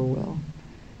and ill will.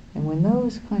 And when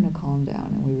those kind of calm down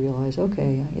and we realize,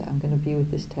 okay, yeah, I'm going to be with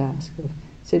this task of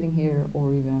sitting here,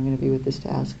 or even I'm going to be with this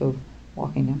task of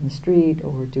walking down the street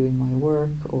or doing my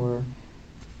work or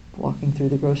walking through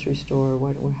the grocery store,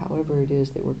 or however it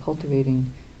is that we're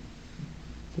cultivating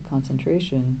the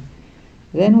concentration,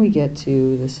 then we get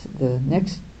to the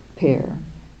next pair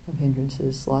of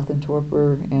hindrances, sloth and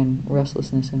torpor and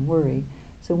restlessness and worry.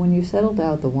 So when you've settled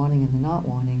out the wanting and the not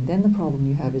wanting, then the problem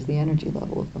you have is the energy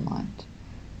level of the mind.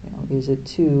 Is it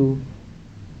too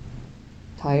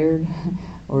tired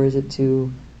or is it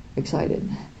too excited?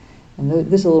 And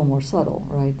this is a little more subtle,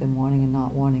 right, than wanting and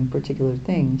not wanting particular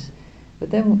things. But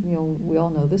then, we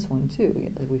all know this one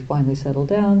too. Like we finally settle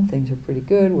down, things are pretty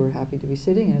good, we're happy to be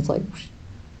sitting, and it's like,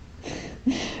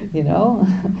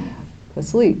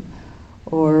 asleep.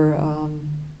 Or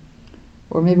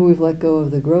maybe we've let go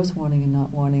of the gross wanting and not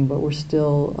wanting, but we're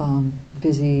still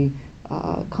busy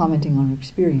commenting on our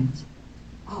experience.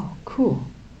 Oh, cool.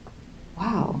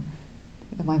 Wow.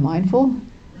 Am I mindful?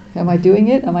 Am I doing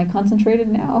it? Am I concentrated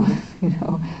now?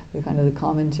 The kind of the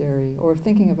commentary, or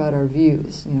thinking about our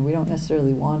views. We don't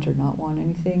necessarily want or not want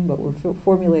anything, but we're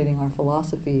formulating our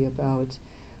philosophy about,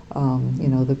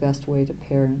 the best way to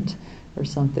parent or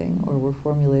something, or we're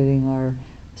formulating our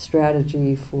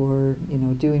strategy for,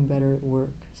 doing better at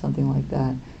work, something like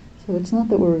that. So it's not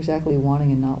that we're exactly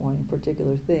wanting and not wanting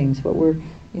particular things, but we're,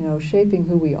 shaping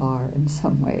who we are in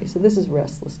some way. So this is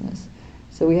restlessness.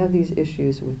 So we have these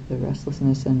issues with the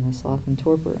restlessness and the sloth and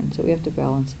torpor, and so we have to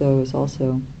balance those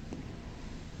also.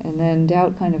 And then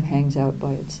doubt kind of hangs out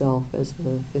by itself as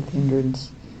the fifth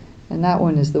hindrance. And that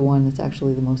one is the one that's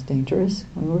actually the most dangerous.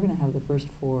 I mean, we're going to have the first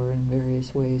four in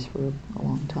various ways for a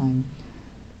long time.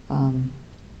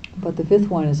 But the fifth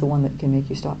one is the one that can make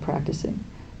you stop practicing.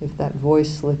 If that voice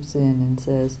slips in and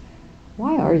says,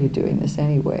 why are you doing this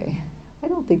anyway? I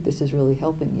don't think this is really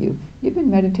helping you. You've been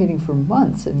meditating for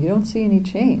months and you don't see any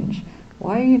change.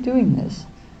 Why are you doing this?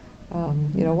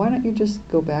 Why don't you just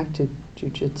go back to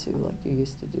jujitsu like you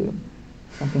used to do?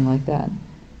 Something like that.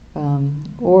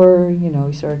 Or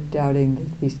you start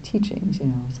doubting these teachings.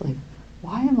 It's like,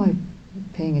 why am I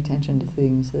paying attention to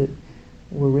things that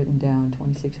were written down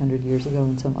 2,600 years ago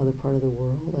in some other part of the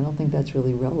world? I don't think that's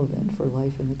really relevant for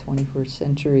life in the 21st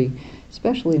century,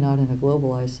 especially not in a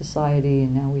globalized society.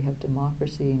 And now we have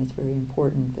democracy, and it's very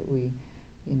important that we,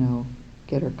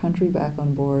 get our country back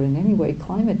on board. And anyway,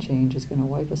 climate change is going to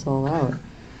wipe us all out.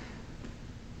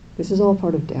 This is all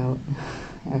part of doubt,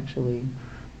 actually.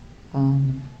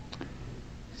 I'm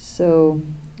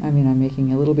making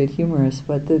it a little bit humorous,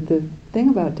 but the thing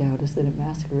about doubt is that it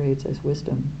masquerades as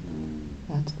wisdom.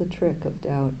 That's the trick of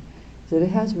doubt, is that it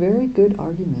has very good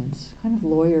arguments, kind of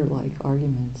lawyer-like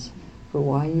arguments, for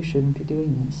why you shouldn't be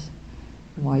doing this,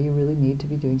 and why you really need to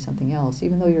be doing something else,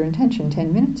 even though your intention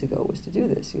 10 minutes ago was to do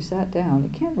this. You sat down.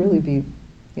 It can't really be,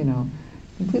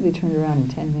 completely turned around in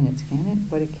 10 minutes, can it?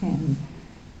 But it can.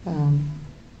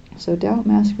 So doubt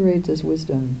masquerades as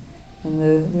wisdom, and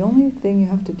the only thing you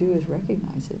have to do is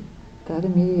recognize it. That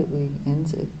immediately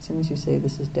ends it. As soon as you say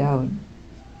this is doubt,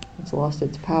 it's lost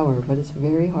its power, but it's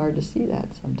very hard to see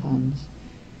that sometimes.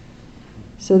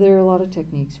 So there are a lot of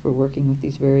techniques for working with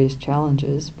these various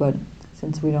challenges, but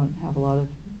since we don't have a lot of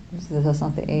that's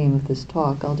not the aim of this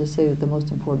talk. I'll just say that the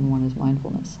most important one is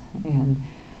mindfulness. And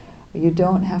you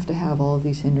don't have to have all of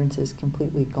these hindrances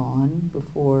completely gone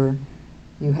before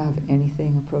you have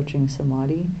anything approaching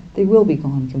samadhi. They will be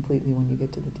gone completely when you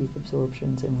get to the deep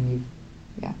absorptions and when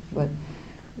but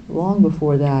long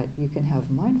before that, you can have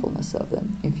mindfulness of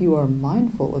them. If you are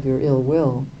mindful of your ill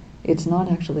will, it's not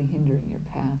actually hindering your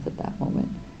path at that moment.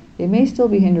 It may still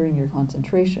be hindering your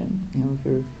concentration, if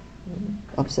you're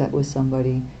upset with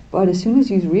somebody, but as soon as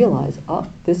you realize,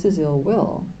 this is ill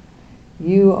will,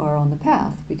 you are on the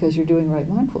path because you're doing right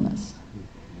mindfulness.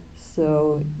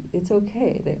 So it's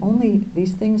okay.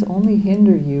 These things only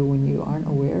hinder you when you aren't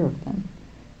aware of them.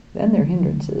 Then they're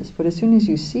hindrances. But as soon as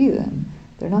you see them,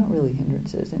 they're not really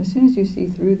hindrances. And as soon as you see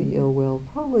through the ill will,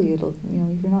 probably it'll,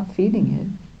 if you're not feeding it,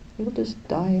 it'll just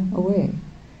die away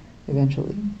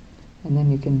eventually. And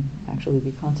then you can actually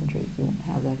be concentrated. You won't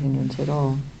have that hindrance at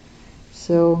all.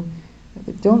 So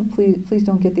please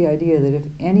don't get the idea that if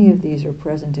any of these are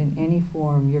present in any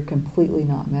form, you're completely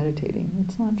not meditating.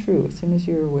 It's not true. As soon as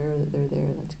you're aware that they're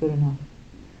there, that's good enough.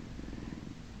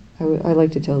 I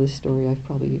like to tell this story. I've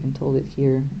probably even told it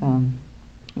here.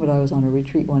 But I was on a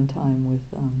retreat one time with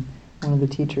one of the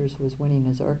teachers was winning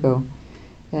his Arco,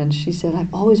 and she said,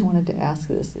 I've always wanted to ask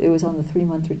this. It was on the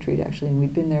 3-month retreat actually, and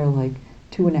we'd been there like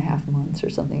 2.5 months or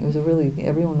something. It was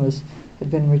everyone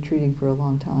had been retreating for a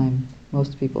long time,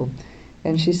 most people.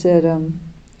 And she said,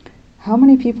 how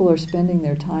many people are spending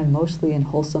their time mostly in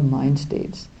wholesome mind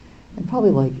states? And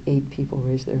probably like 8 people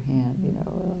raised their hand,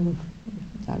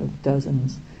 out of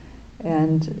dozens.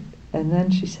 And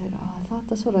then she said,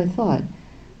 that's what I thought.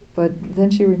 But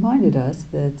then she reminded us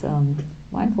that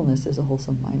mindfulness is a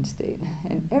wholesome mind state.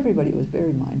 And everybody was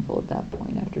very mindful at that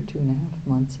point after 2.5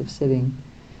 months of sitting.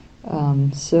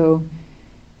 So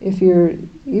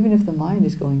even if the mind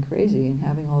is going crazy and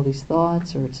having all these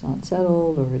thoughts, or it's not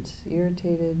settled, or it's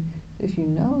irritated, if you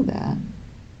know that,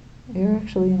 you're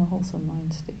actually in a wholesome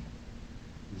mind state.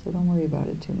 So don't worry about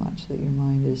it too much, that your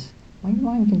mind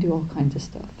can do all kinds of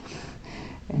stuff.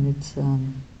 And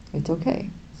it's okay,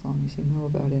 as long as you know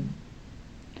about it.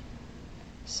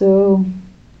 So,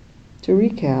 to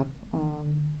recap,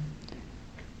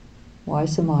 why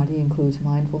samadhi includes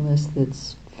mindfulness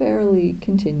that's fairly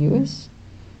continuous,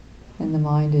 and the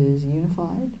mind is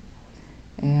unified,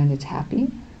 and it's happy,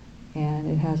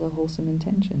 and it has a wholesome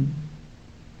intention.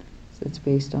 So it's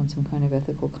based on some kind of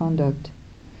ethical conduct.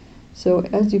 So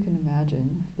as you can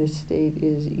imagine, this state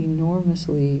is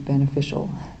enormously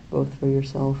beneficial, both for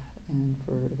yourself and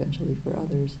eventually for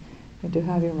others. And to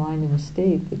have your mind in a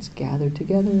state that's gathered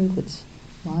together, that's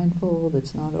mindful,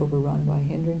 that's not overrun by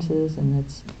hindrances, and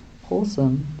that's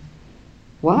wholesome.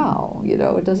 Wow,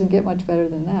 it doesn't get much better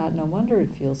than that. No wonder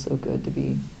it feels so good to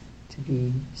be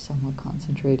somewhat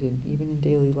concentrated, even in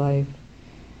daily life.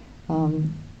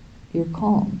 You're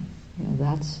calm.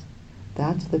 That's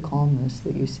the calmness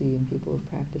that you see in people who've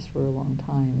practiced for a long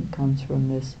time. It comes from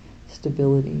this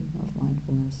stability of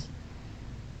mindfulness.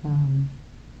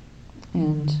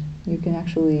 And you can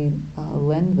actually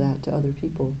lend that to other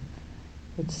people.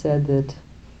 It's said that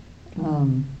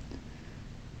Thich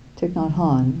Nhat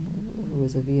Hanh, who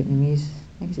was a Vietnamese,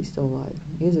 I guess he's still alive,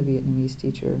 he is a Vietnamese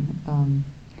teacher,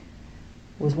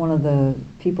 was one of the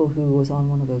people who was on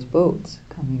one of those boats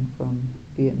coming from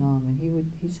Vietnam,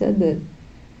 and he said that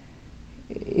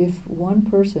if one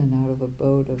person out of a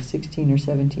boat of 16 or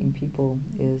 17 people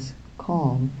is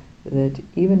calm, that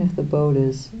even if the boat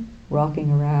is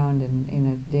rocking around in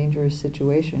a dangerous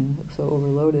situation, so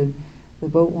overloaded, the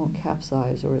boat won't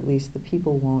capsize, or at least the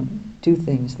people won't do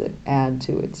things that add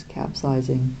to its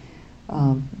capsizing,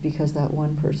 because that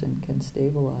one person can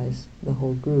stabilize the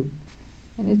whole group.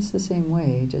 And it's the same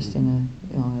way, just in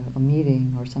a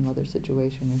meeting or some other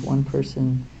situation. If one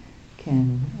person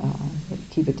can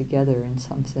keep it together in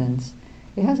some sense,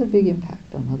 it has a big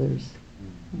impact on others.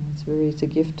 It's a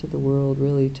gift to the world,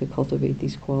 really, to cultivate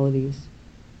these qualities.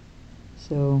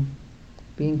 So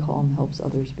being calm helps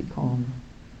others be calm.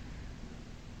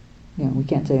 We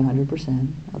can't say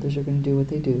 100%. Others are going to do what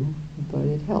they do, but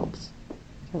it helps.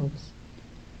 It helps.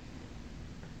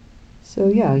 So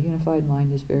a unified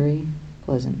mind is very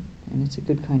pleasant, and it's a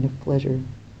good kind of pleasure.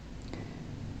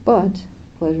 But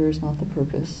pleasure is not the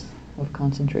purpose of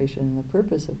concentration. The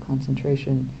purpose of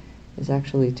concentration is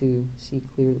actually to see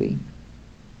clearly.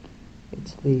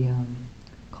 It's the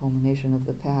culmination of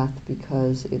the path,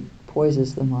 because it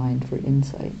poises the mind for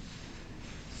insight.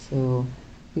 So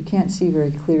you can't see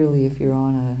very clearly if you're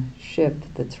on a ship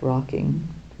that's rocking,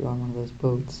 if you're on one of those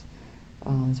boats.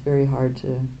 It's very hard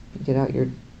to get out your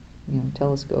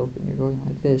telescope and you're going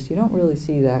like this. You don't really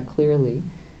see that clearly.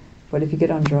 But if you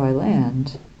get on dry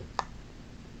land,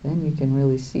 then you can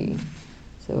really see.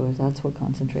 So that's what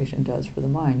concentration does for the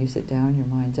mind. You sit down, your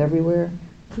mind's everywhere,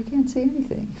 you can't see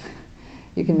anything.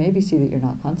 You can maybe see that you're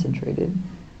not concentrated,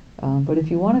 but if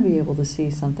you want to be able to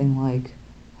see something like,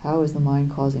 how is the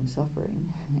mind causing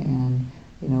suffering, and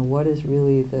what is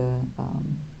really the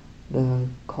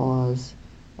cause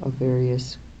of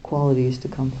various qualities to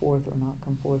come forth or not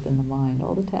come forth in the mind,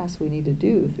 all the tasks we need to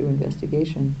do through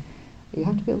investigation, you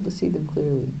have to be able to see them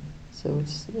clearly. So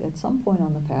it's at some point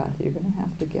on the path you're going to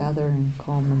have to gather and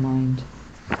calm the mind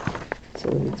so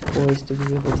that it's poised to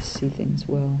be able to see things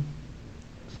well.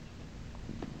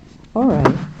 All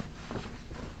right.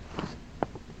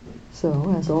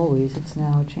 So, as always, it's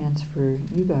now a chance for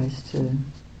you guys to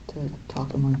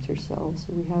talk amongst yourselves.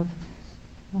 So we have,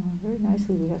 very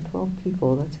nicely, we have 12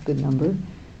 people. That's a good number.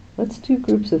 Let's do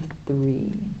groups of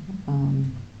 3.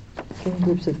 Get in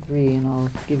groups of 3, and I'll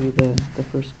give you the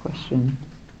first question.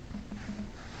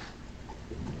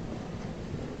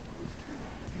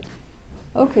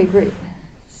 Okay, great.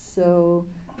 So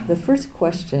the first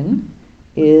question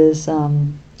is,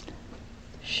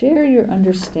 share your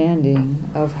understanding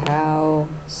of how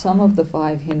some of the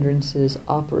 5 hindrances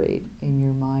operate in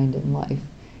your mind and life.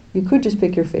 You could just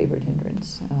pick your favorite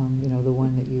hindrance, the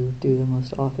one that you do the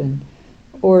most often,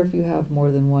 or if you have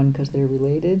more than one because they're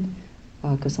related,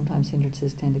 because sometimes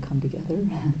hindrances tend to come together,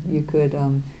 you could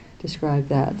describe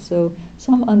that. So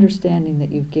some understanding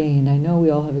that you've gained, I know we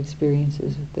all have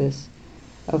experiences with this,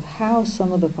 of how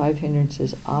some of the 5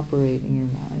 hindrances operate in your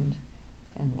mind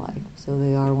and life. So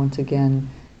they are, once again,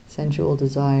 sensual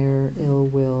desire, ill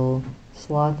will,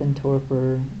 sloth and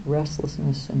torpor,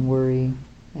 restlessness and worry,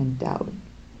 and doubt.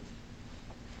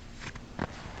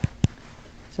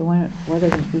 So why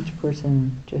doesn't each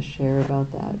person just share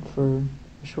about that for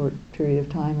a short period of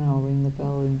time, and I'll ring the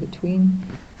bell in between,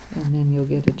 and then you'll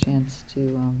get a chance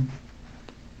to,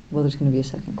 there's going to be a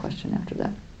second question after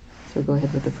that. So go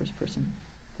ahead with the first person.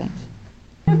 Thanks.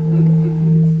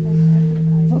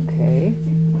 Okay.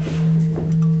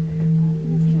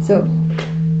 So,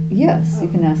 yes, you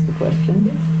can ask the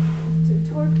question.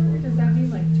 Torpor, does that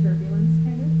mean like turbulence,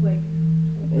 kind of? Like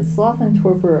Sloth and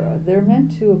torpor, they're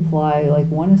meant to apply, like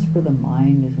one is for the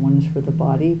mind, and one is for the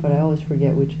body, but I always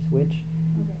forget which is which.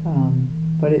 okay.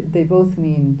 But they both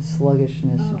mean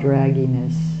sluggishness,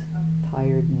 dragginess,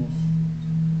 tiredness.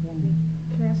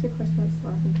 Can I ask you a question about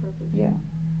sloth and torpor? Yeah.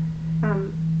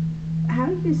 How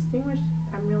do you distinguish?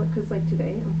 Because like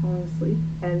today I'm falling asleep,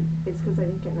 and it's because I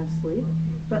didn't get enough sleep.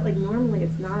 But like normally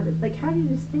it's not. Like how do you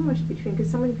distinguish between?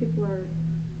 Because so many people are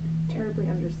terribly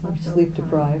underslept. Sleep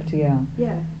deprived, yeah.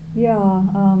 Yeah.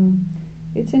 Yeah,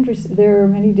 it's interesting. There are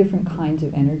many different kinds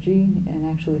of energy, and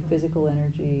actually physical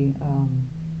energy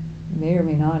may or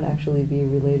may not actually be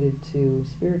related to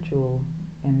spiritual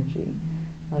energy.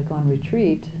 Like on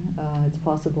retreat, it's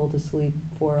possible to sleep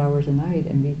 4 hours a night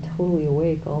and be totally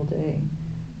awake all day,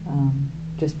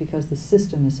 just because the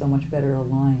system is so much better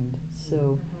aligned.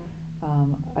 So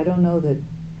I don't know that,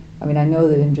 I know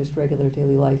that in just regular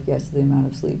daily life, yes, the amount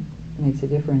of sleep makes a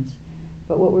difference.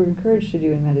 But what we're encouraged to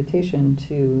do in meditation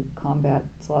to combat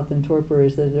sloth and torpor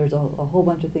is that there's a whole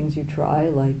bunch of things you try,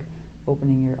 like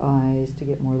opening your eyes to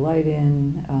get more light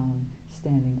in,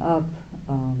 standing up,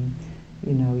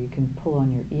 you can pull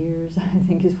on your ears, I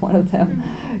think is one of them.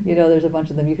 There's a bunch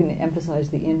of them. You can emphasize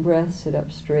the in-breath, sit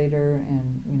up straighter,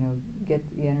 and, get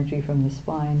the energy from the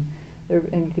spine.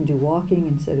 And you can do walking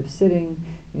instead of sitting.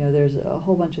 There's a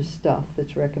whole bunch of stuff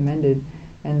that's recommended.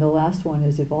 And the last one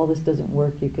is, if all this doesn't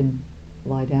work, you can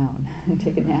lie down and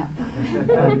take a nap.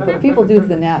 But people do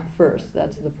the nap first.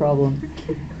 That's the problem.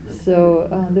 So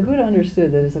the Buddha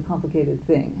understood that it's a complicated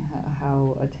thing,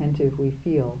 how attentive we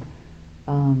feel.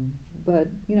 But,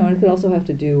 it could also have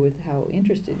to do with how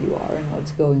interested you are in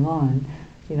what's going on.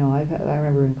 I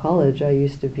remember in college I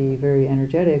used to be very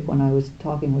energetic when I was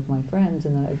talking with my friends,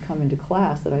 and then I'd come into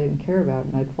class that I didn't care about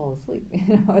and I'd fall asleep.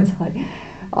 It's like,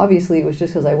 obviously it was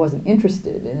just because I wasn't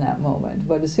interested in that moment,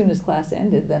 but as soon as class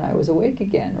ended, then I was awake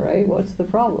again, right? What's the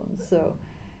problem? So,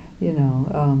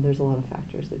 there's a lot of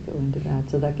factors that go into that,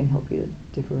 so that can help you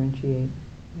differentiate.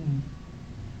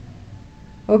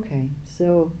 Okay,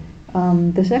 so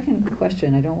the second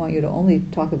question, I don't want you to only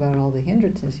talk about all the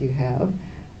hindrances you have.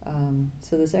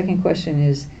 So the second question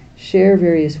is, share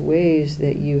various ways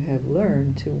that you have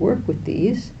learned to work with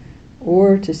these,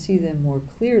 or to see them more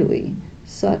clearly,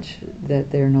 such that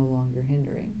they're no longer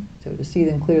hindering. So to see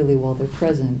them clearly while they're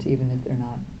present, even if they're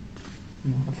not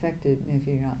affected, if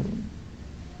you're not,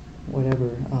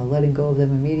 letting go of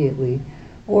them immediately,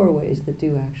 or ways that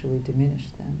do actually diminish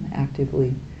them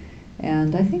actively.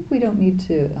 And I think we don't need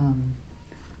to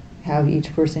have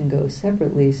each person go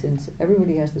separately, since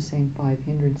everybody has the same 5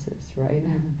 hindrances, right?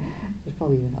 There's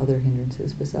probably even other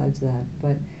hindrances besides that,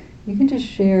 but you can just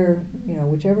share,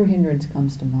 whichever hindrance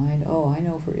comes to mind. Oh, I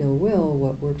know for ill will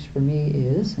what works for me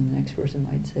is, and the next person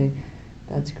might say,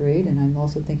 that's great, and I'm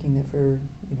also thinking that for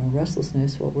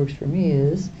restlessness, what works for me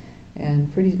is,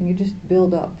 and you just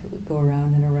build up, go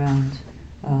around and around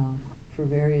for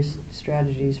various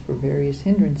strategies for various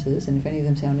hindrances, and if any of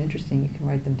them sound interesting, you can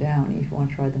write them down if you want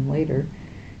to try them later,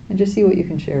 and just see what you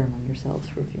can share among yourselves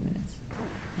for a few minutes. All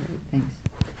right, thanks.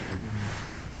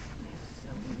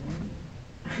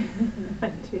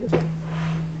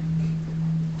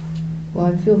 Well,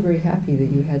 I feel very happy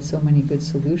that you had so many good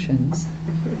solutions.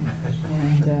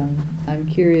 And I'm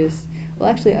curious. Well,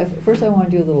 actually, first I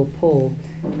want to do a little poll,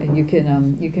 and you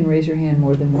can raise your hand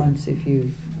more than once if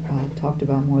you talked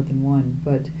about more than one.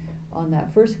 But on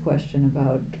that first question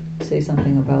about, say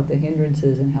something about the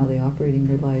hindrances and how they operate in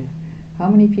your life, how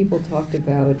many people talked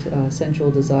about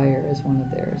sensual desire as one of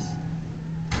theirs?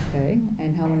 Okay,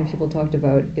 and how many people talked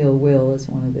about ill will as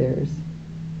one of theirs?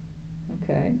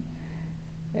 Okay.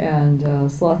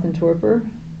 And sloth and torpor,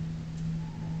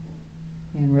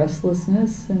 and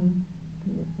restlessness and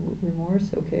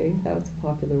remorse, okay, that's a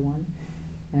popular one,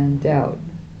 and doubt.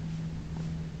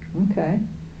 Okay.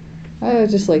 I would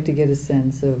just like to get a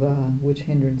sense of which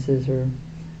hindrances are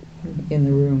in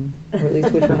the room, or at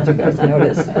least which ones you guys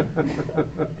noticed.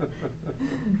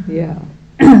 Yeah.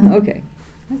 Okay,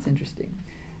 that's interesting.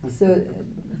 So,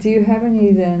 do you have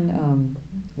any then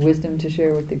wisdom to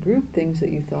share with the group, things that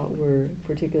you thought were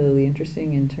particularly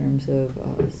interesting in terms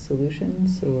of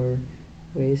solutions or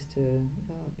ways to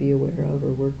be aware of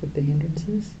or work with the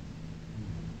hindrances?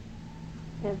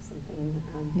 I have something.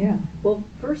 Yeah. Well,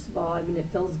 first of all, I mean, it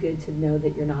feels good to know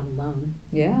that you're not alone.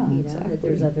 Yeah, You know, exactly. that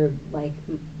there's other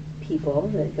people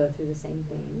that go through the same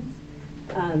things.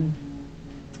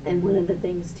 And one of the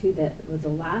things too that was the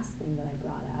last thing that I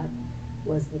brought up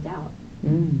was the doubt.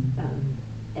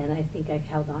 And I think I've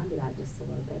held on to that just a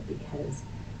little bit because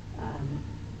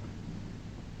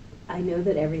I know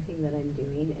that everything that I'm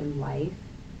doing in life,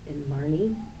 in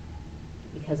learning,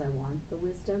 because I want the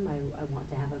wisdom, I want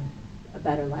to have a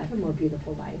better life, a more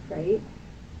beautiful life, right?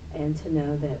 And to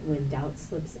know that when doubt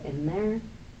slips in there,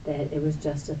 that it was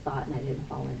just a thought and I didn't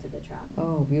fall into the trap.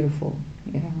 Oh, beautiful.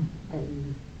 Yeah.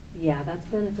 And yeah, that's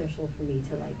beneficial for me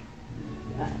to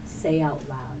say out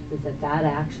loud that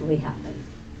actually happened.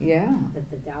 Yeah. That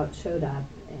the doubt showed up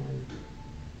and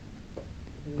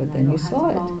but then you saw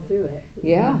it. Follow through it.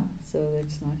 Yeah, so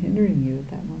it's not hindering you at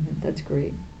that moment. That's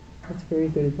great. That's very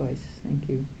good advice. Thank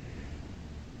you.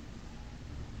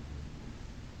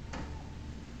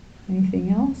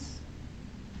 Anything else?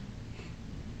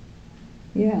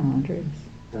 Yeah, Andres.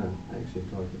 I actually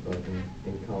talked about an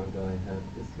encounter I had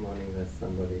this morning where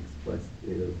somebody expressed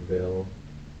ill will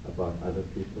about other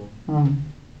people.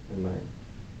 And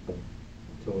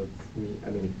towards me, I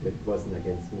mean, it wasn't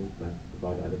against me, but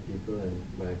about other people,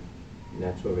 and my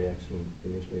natural reaction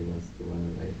initially was to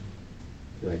run away,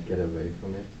 to get away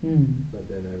from it. But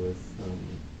then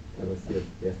I was here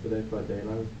yesterday for a day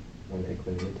long on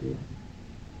equanimity,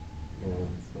 and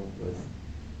so I was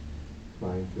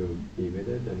trying to be with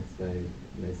it and say,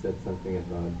 and they said something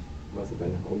about must have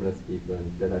been homeless people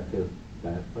and that I feel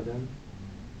bad for them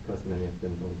because many of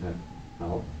them don't have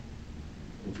help.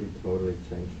 And she totally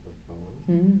changed her tone.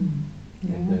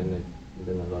 Yeah. And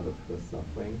then a lot of her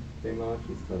suffering came out.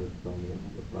 She started telling me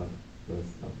about her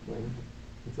suffering.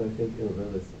 And so I think ill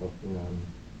will is often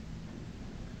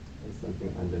there's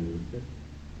something underneath it.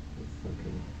 It's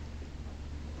something.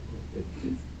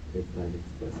 It's like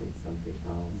expressing something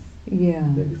else. Yeah.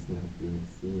 That is not being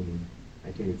seen.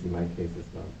 I think it's in my case as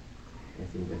well. I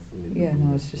think that's in the Yeah,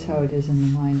 no, it's just how it is in the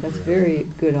mind. That's very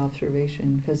good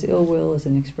observation, because ill will is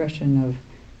an expression of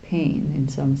pain in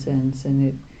some sense,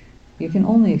 and you can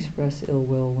only express ill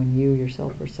will when you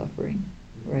yourself are suffering,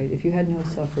 right? If you had no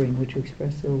suffering, would you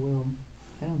express ill will?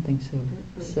 I don't think so.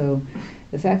 So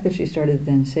the fact that she started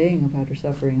then saying about her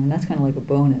suffering, and that's kind of like a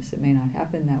bonus. It may not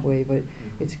happen that way, but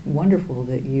it's wonderful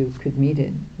that you could meet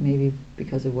it, maybe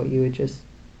because of what you had just,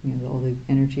 all the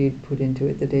energy you'd put into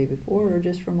it the day before, or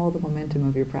just from all the momentum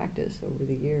of your practice over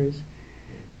the years.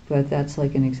 But that's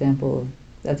like an example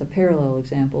that's a parallel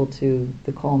example to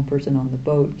the calm person on the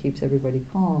boat keeps everybody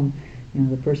calm.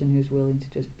 The person who's willing to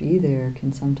just be there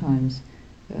can sometimes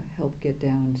help get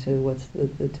down to what's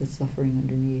the suffering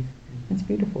underneath. That's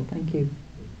beautiful. Thank you.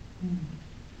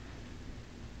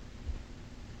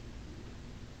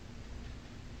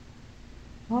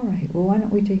 All right. Well, why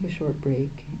don't we take a short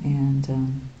break and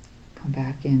come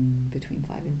back in between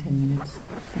 5 and 10 minutes.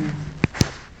 Thanks.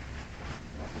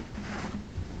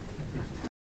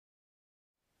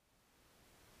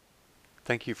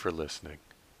 Thank you for listening.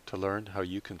 To learn how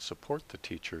you can support the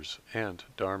teachers and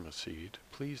Dharma Seed,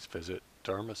 please visit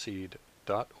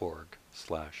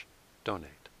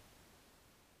dharmaseed.org/donate.